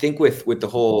 I think with the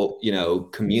whole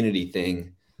community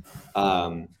thing,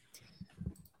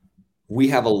 we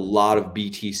have a lot of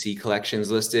BTC collections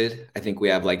listed. I think we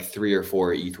have like 3 or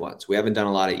 4 ETH ones. We haven't done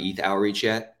a lot of ETH outreach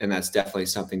yet, and that's definitely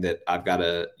something that I've got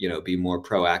to be more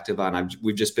proactive on.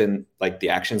 We've just been like the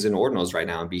actions in ordinals right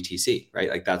now in BTC, right?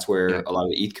 Like that's where a lot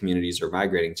of the ETH communities are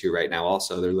migrating to right now.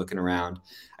 Also, they're looking around.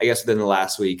 I guess within the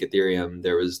last week, Ethereum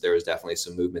there was definitely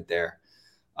some movement there.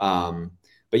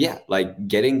 But yeah, like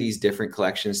getting these different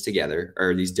collections together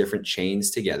or these different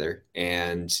chains together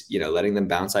and, letting them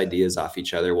bounce ideas off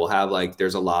each other. We'll have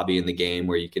there's a lobby in the game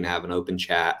where you can have an open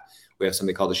chat. We have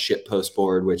something called a shit post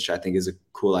board, which I think is a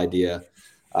cool idea,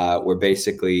 where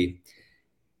basically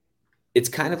it's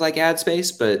kind of like ad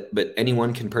space, but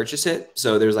anyone can purchase it.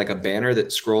 So there's like a banner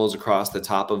that scrolls across the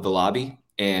top of the lobby,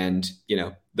 and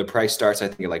the price starts, I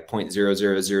think, at like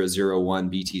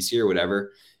 0.00001 BTC or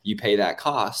whatever. You pay that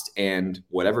cost, and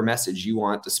whatever message you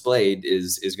want displayed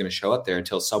is going to show up there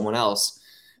until someone else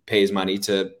pays money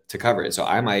to cover it. So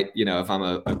I might, if I'm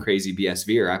a crazy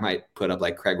BSVer, I might put up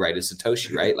like Craig Wright is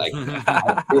Satoshi, right? Like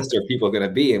how pissed are people going to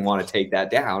be and want to take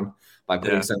that down by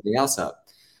putting something else up?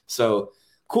 So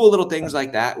cool little things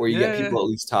like that where you get people at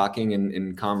least talking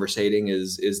and conversating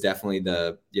is definitely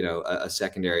the, a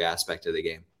secondary aspect of the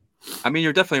game. I mean,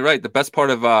 you're definitely right. The best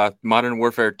part of Modern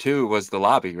Warfare 2 was the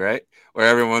lobby, right? Where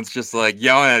everyone's just like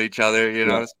yelling at each other,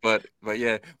 Yeah. But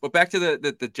yeah. But back to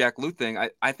the Jack Loot thing,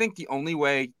 I think the only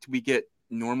way we get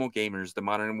normal gamers, the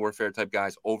Modern Warfare type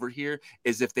guys over here,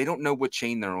 is if they don't know what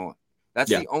chain they're on. That's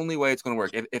the only way it's going to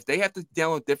work. If they have to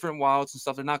download different wallets and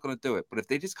stuff, they're not going to do it. But if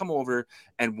they just come over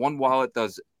and one wallet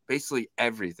does basically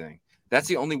everything, that's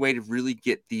the only way to really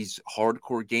get these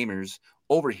hardcore gamers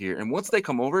over here. And once they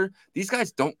come over, these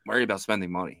guys don't worry about spending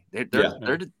money.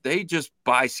 They just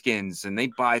buy skins and they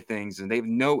buy things, and they have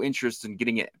no interest in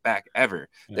getting it back ever.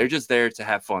 They're just there to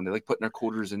have fun. They like putting their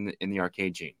quarters in the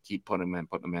arcade chain, keep putting them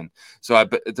in. So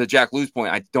to Jack Lou's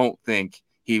point, I don't think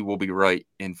he will be right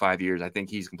in 5 years. I think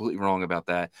he's completely wrong about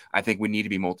that. I think we need to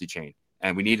be multi-chain,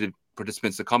 and we need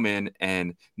participants to come in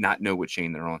and not know what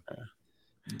chain they're on.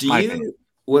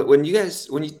 When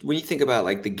you think about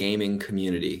like the gaming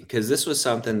community, because this was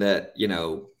something that,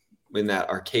 in that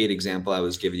arcade example I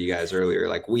was giving you guys earlier,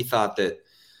 like we thought that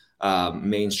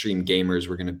mainstream gamers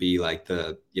were going to be like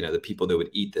the people that would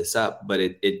eat this up, but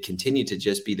it continued to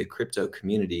just be the crypto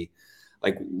community.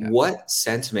 Like what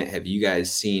sentiment have you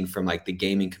guys seen from like the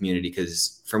gaming community?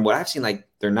 Because from what I've seen, like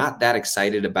they're not that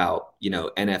excited about,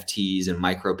 NFTs and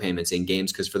micropayments in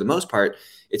games. Because for the most part,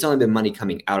 it's only been money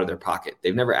coming out of their pocket.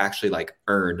 They've never actually like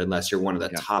earned, unless you're one of the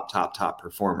top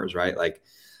performers, right? Like,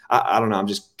 I don't know. I'm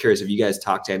just curious if you guys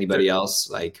talked to anybody else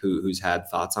like who's had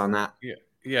thoughts on that.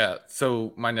 Yeah.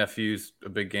 So my nephew's a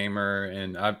big gamer,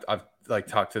 and I've like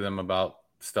talked to them about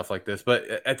stuff like this,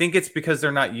 but I think it's because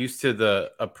they're not used to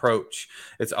the approach.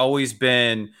 It's always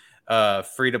been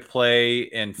free to play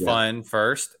and fun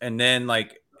first, and then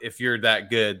like if you're that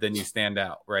good, then you stand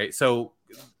out, right? So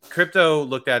crypto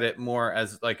looked at it more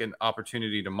as like an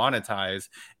opportunity to monetize,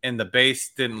 and the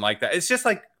base didn't like that. It's just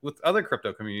like with other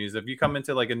crypto communities. If you come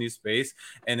into like a new space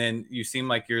and then you seem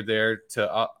like you're there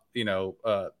to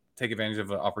take advantage of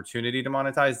an opportunity to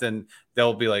monetize, then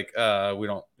they'll be like we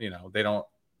don't, they don't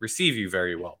receive you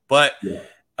very well. But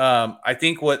I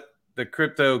think what the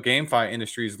crypto GameFi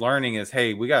industry is learning is,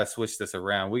 hey, we got to switch this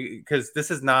around. Because this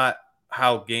is not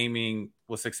how gaming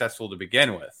was successful to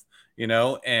begin with,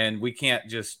 and we can't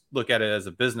just look at it as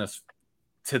a business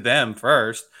to them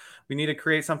first. We need to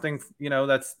create something,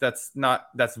 that's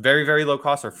very, very low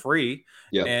cost or free.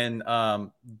 And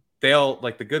they'll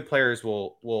like the good players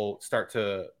will start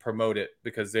to promote it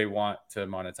because they want to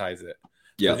monetize it.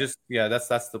 So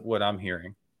that's what I'm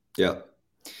hearing. The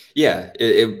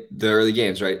early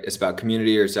games, right? It's about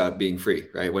community, or it's about being free,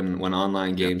 right? When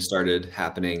online games started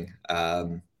happening,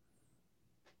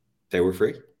 they were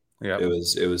free.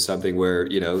 It was something where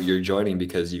you're joining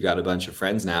because you got a bunch of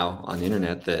friends now on the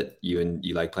internet that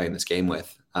you like playing this game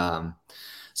with.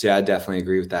 So I definitely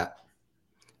agree with that.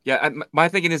 Yeah, my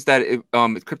thinking is that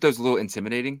crypto's a little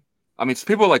intimidating. I mean,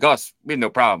 people like us, we have no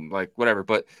problem, like whatever,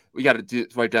 but we got to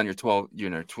write down your 12,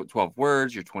 12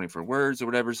 words, your 24 words or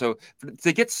whatever. So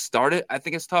to get started, I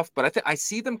think it's tough, but I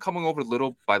see them coming over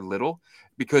little by little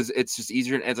because it's just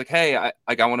easier. And it's like, hey, I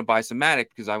want to buy some Matic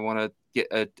because I want to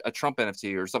get a Trump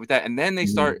NFT or something like that. And then they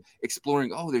start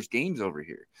exploring, oh, there's games over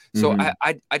here. So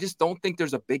I just don't think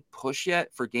there's a big push yet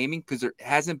for gaming because there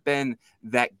hasn't been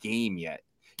that game yet.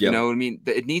 You know what I mean?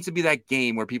 It needs to be that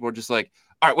game where people are just like,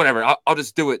 all right, whatever. I'll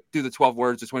just do it. Do the 12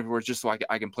 words, the 24 words, just so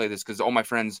I can play this because all my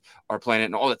friends are playing it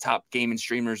and all the top gaming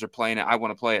streamers are playing it. I want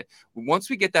to play it. Once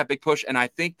we get that big push, and I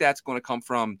think that's going to come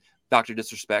from Dr.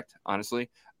 Disrespect, honestly.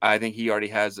 I think he already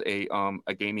has a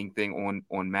gaming thing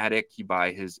on Matic. You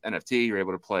buy his NFT, you're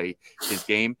able to play his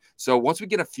game. So once we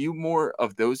get a few more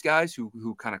of those guys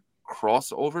who kind of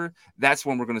crossover, that's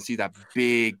when we're going to see that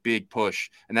big push,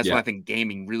 and that's when I think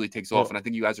gaming really takes off. And I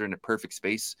think you guys are in a perfect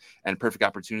space and perfect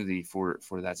opportunity for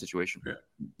that situation.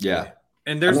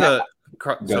 And there's go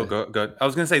ahead. I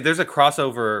was going to say there's a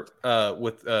crossover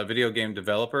with video game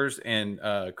developers and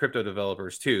crypto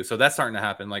developers too, so that's starting to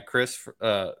happen. Like Chris,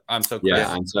 I'm so Chris.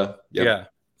 I'm so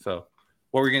So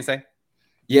what were you going to say?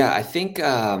 I think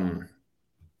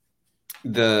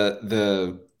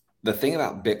the thing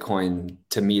about Bitcoin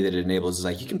to me that it enables is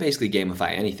like you can basically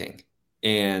gamify anything.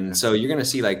 And so you're going to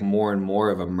see like more and more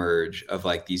of a merge of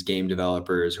like these game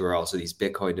developers who are also these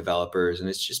Bitcoin developers. And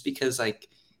it's just because like,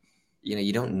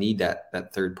 you don't need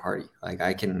that third party. Like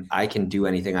I can do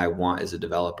anything I want as a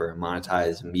developer and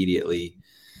monetize immediately.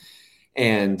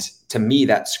 And to me,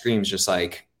 that screams just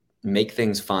like make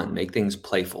things fun, make things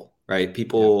playful, right?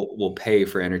 People will pay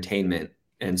for entertainment.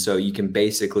 And so you can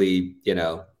basically,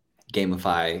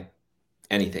 gamify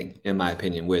anything, in my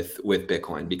opinion, with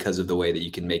Bitcoin because of the way that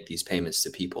you can make these payments to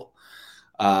people.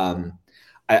 I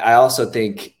also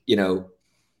think,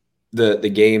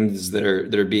 the games that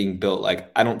are being built,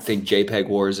 like I don't think JPEG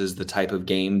Wars is the type of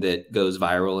game that goes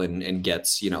viral and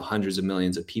gets, hundreds of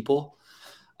millions of people.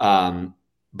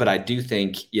 But I do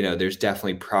think, there's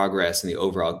definitely progress in the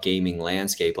overall gaming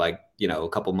landscape. Like, a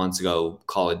couple months ago,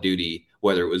 Call of Duty,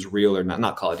 whether it was real or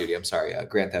not Call of Duty, I'm sorry,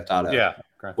 Grand Theft Auto.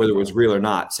 Whether it was real or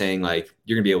not, saying like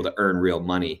you're gonna be able to earn real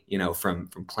money, from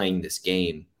playing this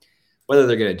game. Whether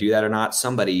they're gonna do that or not,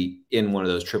 somebody in one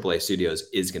of those AAA studios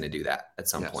is gonna do that at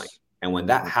some point. And when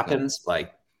that happens,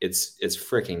 like it's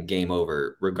freaking game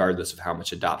over, regardless of how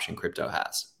much adoption crypto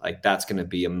has. Like that's gonna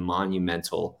be a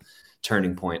monumental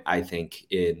turning point, I think,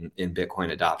 in Bitcoin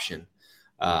adoption.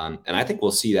 And I think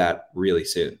we'll see that really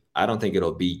soon. I don't think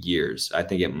it'll be years. I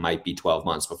think it might be 12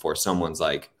 months before someone's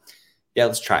like, yeah,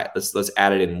 let's try it. Let's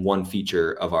add it in one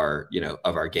feature of our,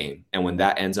 of our game. And when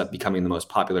that ends up becoming the most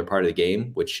popular part of the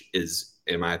game, which is,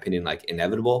 in my opinion, like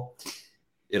inevitable,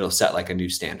 it'll set like a new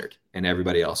standard and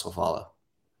everybody else will follow.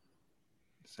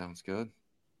 Sounds good.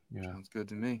 Yeah. Sounds good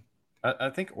to me. I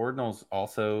think Ordinals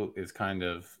also is kind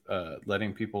of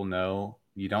letting people know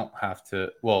you don't have to,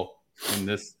 well, in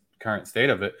this current state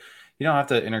of it, you don't have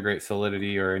to integrate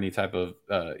Solidity or any type of,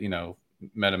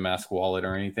 MetaMask wallet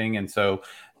or anything. And so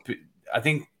I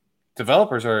think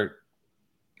developers are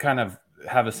kind of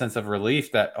have a sense of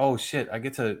relief that, oh shit, I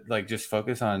get to like just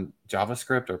focus on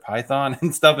JavaScript or Python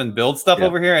and stuff and build stuff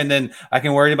over here. And then I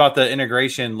can worry about the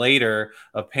integration later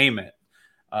of payment.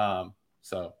 So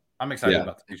I'm excited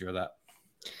about the future of that.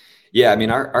 Yeah. I mean,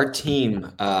 our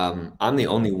team, I'm the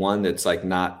only one that's like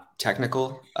not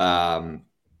technical.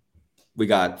 We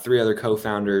got 3 other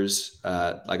co-founders.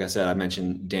 Like I said, I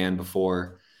mentioned Dan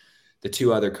before. The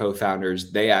 2 other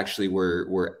co-founders, they actually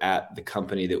were at the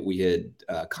company that we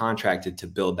had contracted to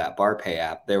build that BarPay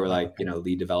app. They were like,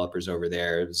 lead developers over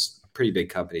there. It was a pretty big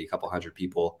company, a couple hundred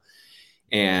people.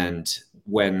 And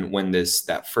when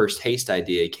that first Haste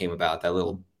idea came about, that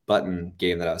little button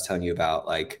game that I was telling you about,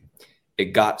 like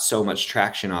it got so much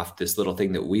traction off this little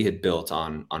thing that we had built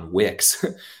on Wix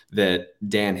that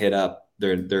Dan hit up.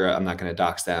 I'm not going to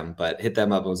dox them, but hit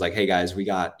them up and was like, hey guys, we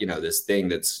got, this thing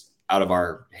that's out of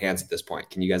our hands at this point.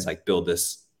 Can you guys like build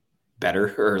this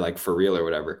better or like for real or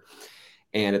whatever?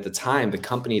 And at the time, the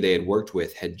company they had worked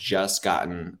with had just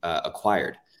gotten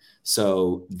acquired.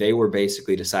 So they were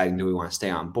basically deciding, do we want to stay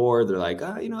on board? They're like,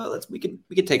 we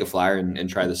could take a flyer and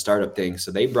try the startup thing.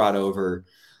 So they brought over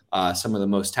some of the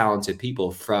most talented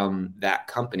people from that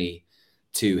company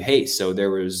to Haste. So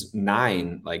there was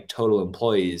 9 like total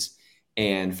employees.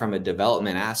 And from a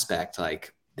development aspect,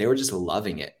 like they were just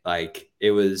loving it. Like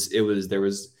there was, a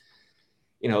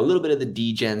little bit of the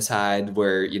degen side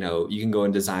where, you can go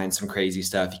and design some crazy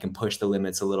stuff. You can push the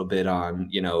limits a little bit on,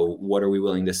 what are we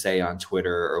willing to say on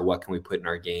Twitter or what can we put in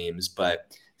our games?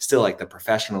 But still like the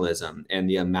professionalism and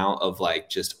the amount of like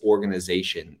just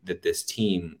organization that this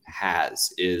team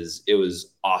has it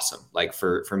was awesome. Like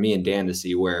for me and Dan to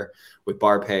see where with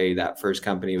BarPay, that first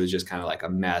company was just kind of like a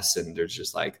mess. And there's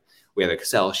just like, we have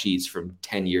Excel sheets from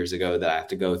 10 years ago that I have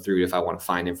to go through if I want to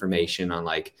find information on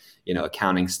like,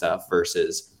 accounting stuff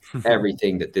versus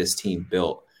everything that this team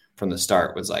built from the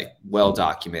start was like well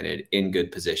documented, in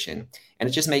good position. And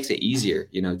it just makes it easier,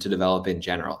 to develop in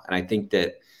general. And I think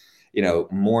that,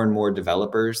 more and more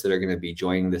developers that are going to be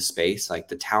joining this space, like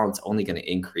the talent's only going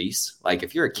to increase. Like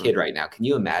if you're a kid right now, can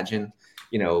you imagine,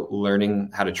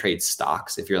 learning how to trade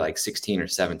stocks if you're like 16 or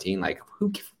 17? Like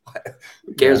who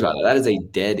cares about that? That is a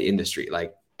dead industry.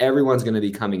 Like everyone's going to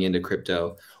be coming into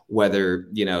crypto, whether,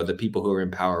 the people who are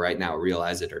in power right now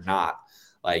realize it or not.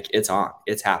 Like it's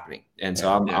happening. And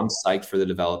so I'm psyched for the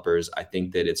developers. I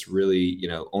think that it's really,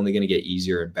 only going to get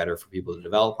easier and better for people to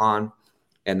develop on.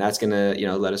 And that's going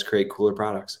to, let us create cooler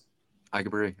products. I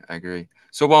agree.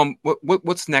 So,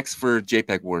 what's next for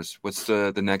JPEG Wars? What's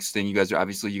the next thing? You guys have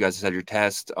had your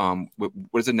test. What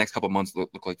does the next couple of months look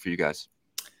like for you guys?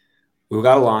 We've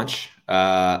got to launch.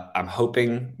 I'm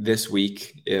hoping this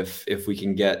week if we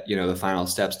can get, the final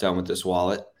steps done with this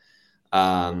wallet.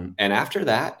 And after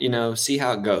that, see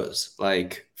how it goes.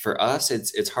 Like for us,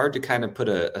 it's hard to kind of put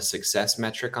a success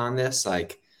metric on this.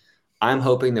 Like I'm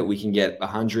hoping that we can get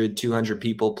 100, 200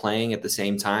 people playing at the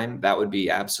same time. That would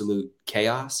be absolute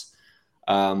chaos.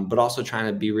 But also trying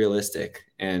to be realistic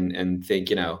and think,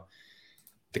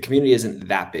 the community isn't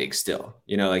that big still,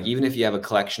 like even if you have a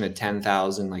collection of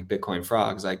 10,000 like Bitcoin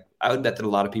frogs, like I would bet that a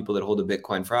lot of people that hold a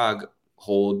Bitcoin frog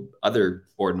hold other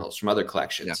ordinals from other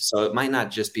collections. Yeah. So it might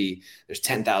not just be there's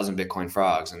 10,000 Bitcoin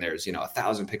frogs and there's,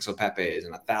 1,000 Pixel Pepes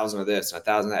and 1,000 of this and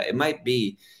 1,000 of that. It might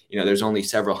be, there's only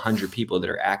several hundred people that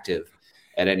are active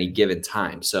at any given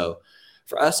time. So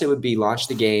for us, it would be launch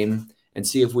the game and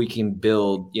see if we can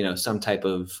build, some type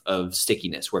of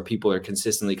stickiness where people are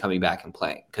consistently coming back and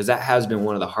playing. Because that has been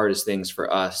one of the hardest things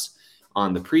for us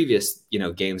on the previous,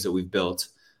 games that we've built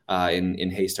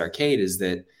in Haste Arcade is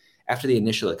that after the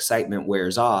initial excitement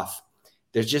wears off,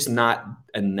 there's just not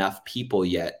enough people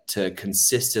yet to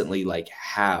consistently like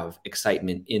have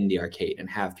excitement in the arcade and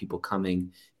have people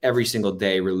coming every single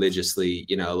day religiously,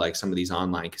 like some of these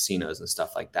online casinos and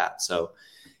stuff like that. So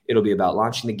it'll be about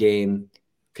launching the game,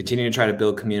 continuing to try to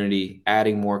build community,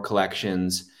 adding more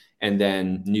collections, and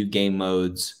then new game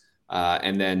modes.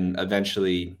 And then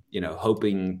eventually,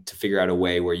 hoping to figure out a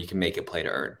way where you can make it play to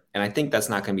earn. And I think that's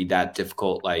not going to be that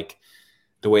difficult. Like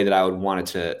the way that I would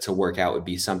want it to work out would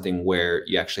be something where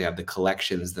you actually have the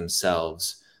collections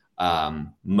themselves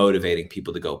motivating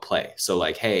people to go play. So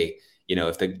like, hey,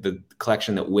 if the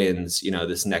collection that wins,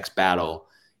 this next battle,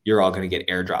 you're all going to get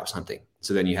airdrop something.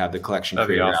 So then you have the collection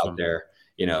creator out there,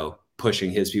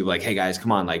 pushing his people like, hey guys,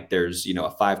 come on. Like there's, a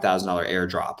 $5,000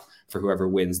 airdrop for whoever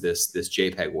wins this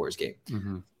JPEG Wars game.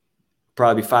 Mm-hmm.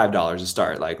 Probably $5 to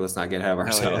start. Like, let's not get ahead of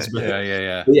ourselves.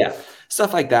 Yeah.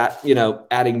 Stuff like that,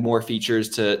 adding more features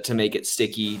to make it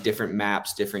sticky, different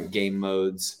maps, different game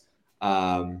modes.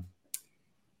 Could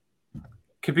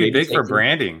be big for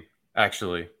branding,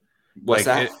 actually. What's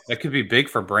that? That could be big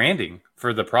for branding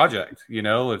for the project.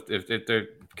 If they're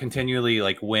continually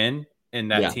like win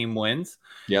and that team wins,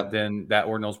 then that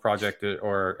Ordinals project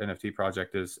or NFT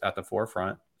project is at the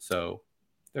forefront. So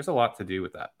there's a lot to do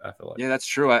with that, I feel like. Yeah, that's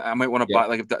true. I might want to buy,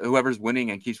 like, if whoever's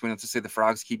winning and keeps winning, let's just say the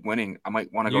frogs keep winning, I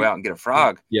might want to go out and get a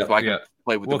frog so I can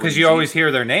play with. Well, because you always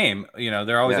hear their name,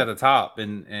 they're always at the top,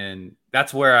 and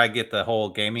that's where I get the whole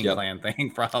gaming clan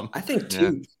thing from. I think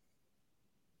too. Yeah.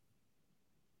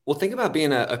 Well, think about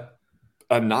being a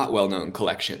not well-known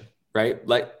collection, right?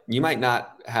 Like you might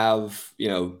not have,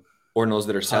 ordinals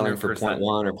that are selling 100%. For 0.1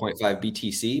 or 0.5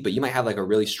 BTC, but you might have like a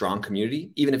really strong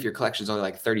community, even if your collection is only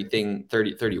like 30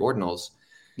 ordinals.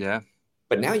 Yeah.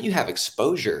 But now you have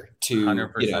exposure to,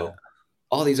 100%.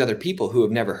 All these other people who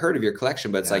have never heard of your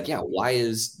collection, but it's like, why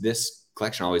is this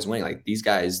collection always winning? Like these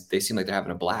guys, they seem like they're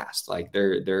having a blast. Like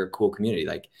they're a cool community.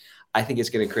 Like I think it's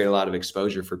going to create a lot of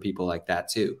exposure for people like that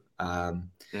too. And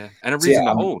a reason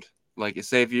to hold. Like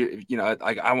say if you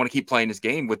like I want to keep playing this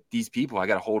game with these people, I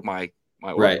got to hold my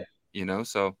order. Right.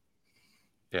 So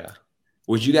yeah.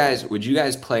 Would you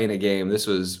guys play in a game? This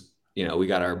was, we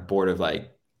got our board of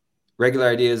like regular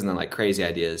ideas and then like crazy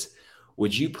ideas.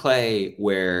 Would you play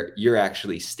where you're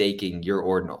actually staking your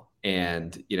ordinal?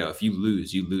 And if you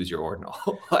lose your ordinal.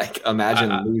 Like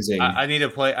imagine losing. I need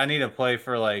to play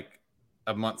for like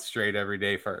a month straight every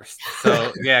day first.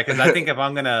 So yeah, because I think if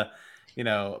I'm gonna,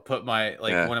 put my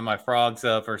one of my frogs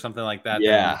up or something like that.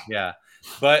 Yeah. Then,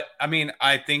 But I mean,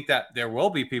 I think that there will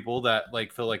be people that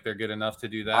like feel like they're good enough to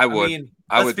do that. I would. mean,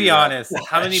 I let's would be do that. honest.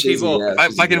 How many people?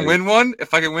 If I can win one,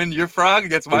 if I can win your frog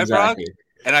against my frog,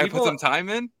 and I put some time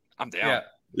in, I'm down.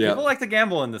 Yeah. People like to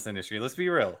gamble in this industry. Let's be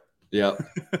real. Yep.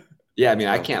 Yeah, I mean,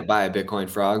 I can't buy a Bitcoin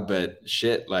frog, but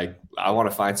shit, like I want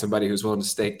to find somebody who's willing to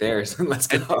stake theirs, and let's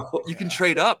go. And you can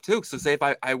trade up too. So say if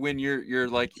I win your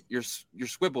like your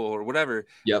squibble or whatever,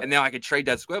 and now I can trade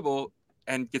that squibble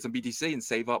and get some BTC and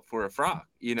save up for a frog.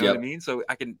 You know what I mean? So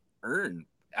I can earn.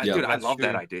 Dude, I love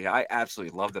that idea. I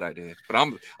absolutely love that idea. But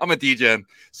I'm a DJ,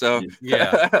 so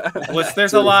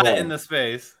there's a lot in the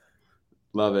space.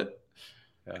 Love it.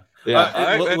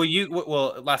 Yeah.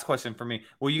 Well, last question for me.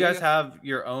 Will you guys have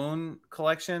your own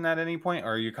collection at any point,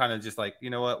 or are you kind of just like, you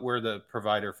know what, we're the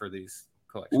provider for these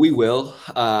collections? We will.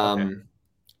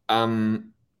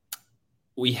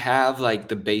 We have like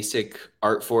the basic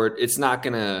art for it. It's not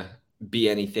gonna be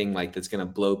anything like that's gonna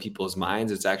blow people's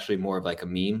minds. It's actually more of like a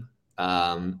meme,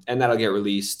 and that'll get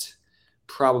released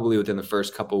probably within the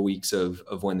first couple of weeks of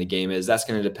when the game is. That's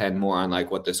going to depend more on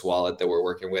like what this wallet that we're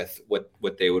working with,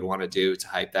 what they would want to do to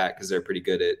hype that, because they're pretty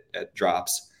good at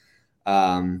drops.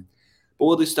 But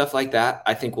we'll do stuff like that.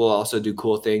 I think we'll also do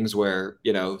cool things where,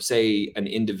 you know, say an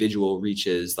individual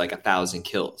reaches like 1,000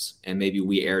 kills, and maybe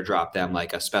we airdrop them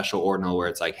like a special ordinal where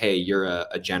it's like, hey, you're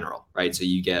a general, right? So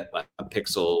you get like a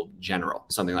pixel general,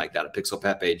 something like that, a pixel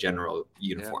Pepe general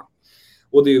uniform.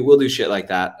 We'll do shit like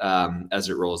that as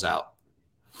it rolls out.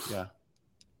 Yeah,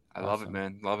 I love it,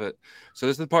 man. Love it. So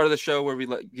this is the part of the show where we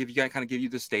give you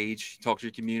the stage, talk to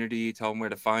your community, tell them where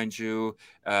to find you.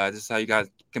 This is how you guys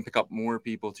can pick up more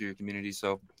people to your community.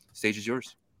 So stage is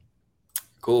yours.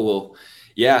 Cool. Well,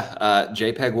 yeah.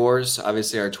 JPEG Wars.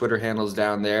 Obviously, our Twitter handle's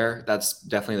down there. That's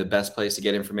definitely the best place to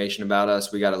get information about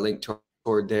us. We got a link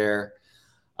toward there.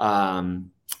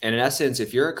 And in essence,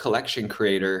 if you're a collection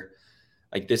creator,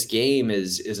 like this game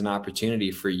is an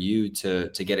opportunity for you to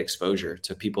get exposure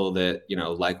to people that, you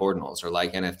know, like ordinals or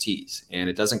like NFTs, and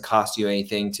it doesn't cost you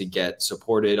anything to get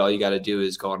supported. All you got to do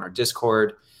is go on our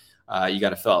Discord. You got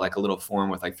to fill out like a little form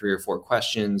with like 3 or 4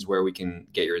 questions where we can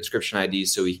get your inscription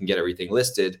IDs so we can get everything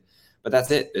listed. But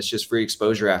that's it. It's just free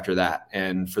exposure after that.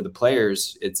 And for the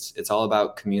players, it's all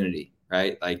about community,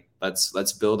 right? Like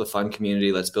let's build a fun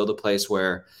community. Let's build a place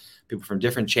where people from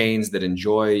different chains that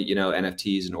enjoy, you know,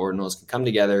 NFTs and ordinals can come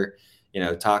together, you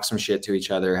know, talk some shit to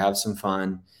each other, have some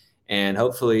fun, and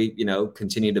hopefully, you know,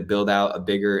 continue to build out a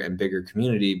bigger and bigger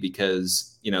community,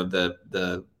 because, you know,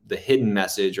 the hidden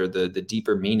message or the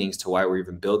deeper meanings to why we're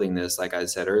even building this, like I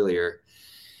said earlier,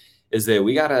 is that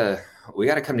we gotta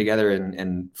come together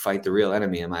and fight the real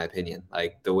enemy, in my opinion.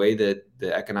 Like the way that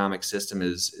the economic system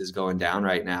is going down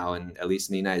right now, and at least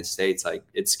in the United States, like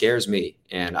it scares me.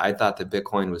 And I thought that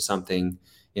Bitcoin was something,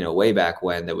 you know, way back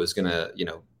when that was gonna, you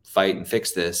know, fight and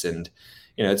fix this. And,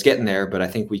 you know, it's getting there, but I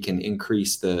think we can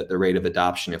increase the rate of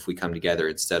adoption if we come together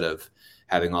instead of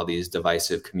having all these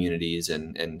divisive communities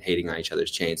and hating on each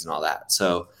other's chains and all that.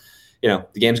 So, you know,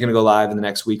 the game's gonna go live in the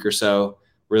next week or so.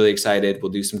 Really excited.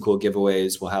 We'll do some cool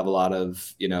giveaways. We'll have a lot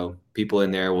of, you know, people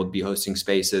in there. We'll be hosting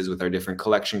spaces with our different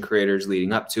collection creators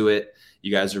leading up to it.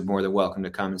 You guys are more than welcome to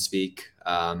come and speak.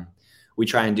 We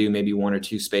try and do maybe 1 or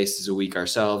 2 spaces a week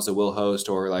ourselves that we'll host,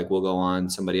 or like we'll go on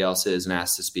somebody else's and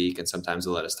ask to speak. And sometimes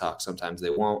they'll let us talk. Sometimes they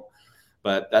won't.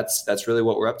 But that's really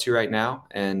what we're up to right now.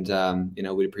 And, you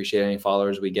know, we'd appreciate any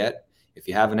followers we get. If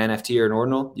you have an NFT or an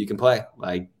ordinal, you can play.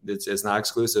 Like it's not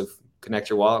exclusive. Connect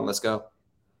your wallet and let's go.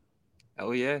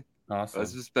 Oh yeah. Awesome.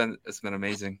 It's been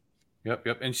amazing. Yep.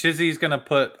 And Shizzy's going to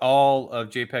put all of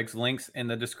JPEG's links in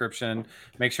the description.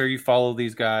 Make sure you follow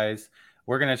these guys.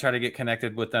 We're going to try to get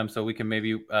connected with them so we can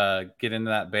maybe get into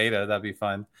that beta. That'd be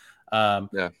fun.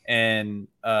 And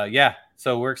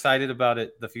so we're excited about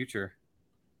it. The future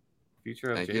of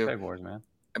JPEG Wars, man.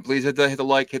 And please hit the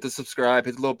like, hit the subscribe,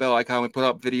 hit the little bell icon. We put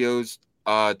up videos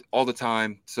all the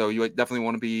time, so you definitely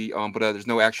want to be but there's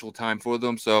no actual time for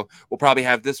them, so we'll probably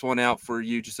have this one out for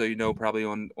you, just so you know, probably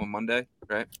on Monday,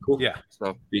 right? Cool. Yeah,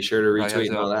 so be sure to retweet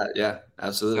and all that. Yeah,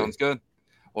 absolutely. Sounds good.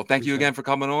 Well, thank you again for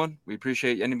coming on. We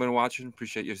appreciate anybody watching.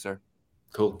 Appreciate you, sir.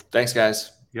 Cool. Thanks,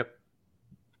 guys.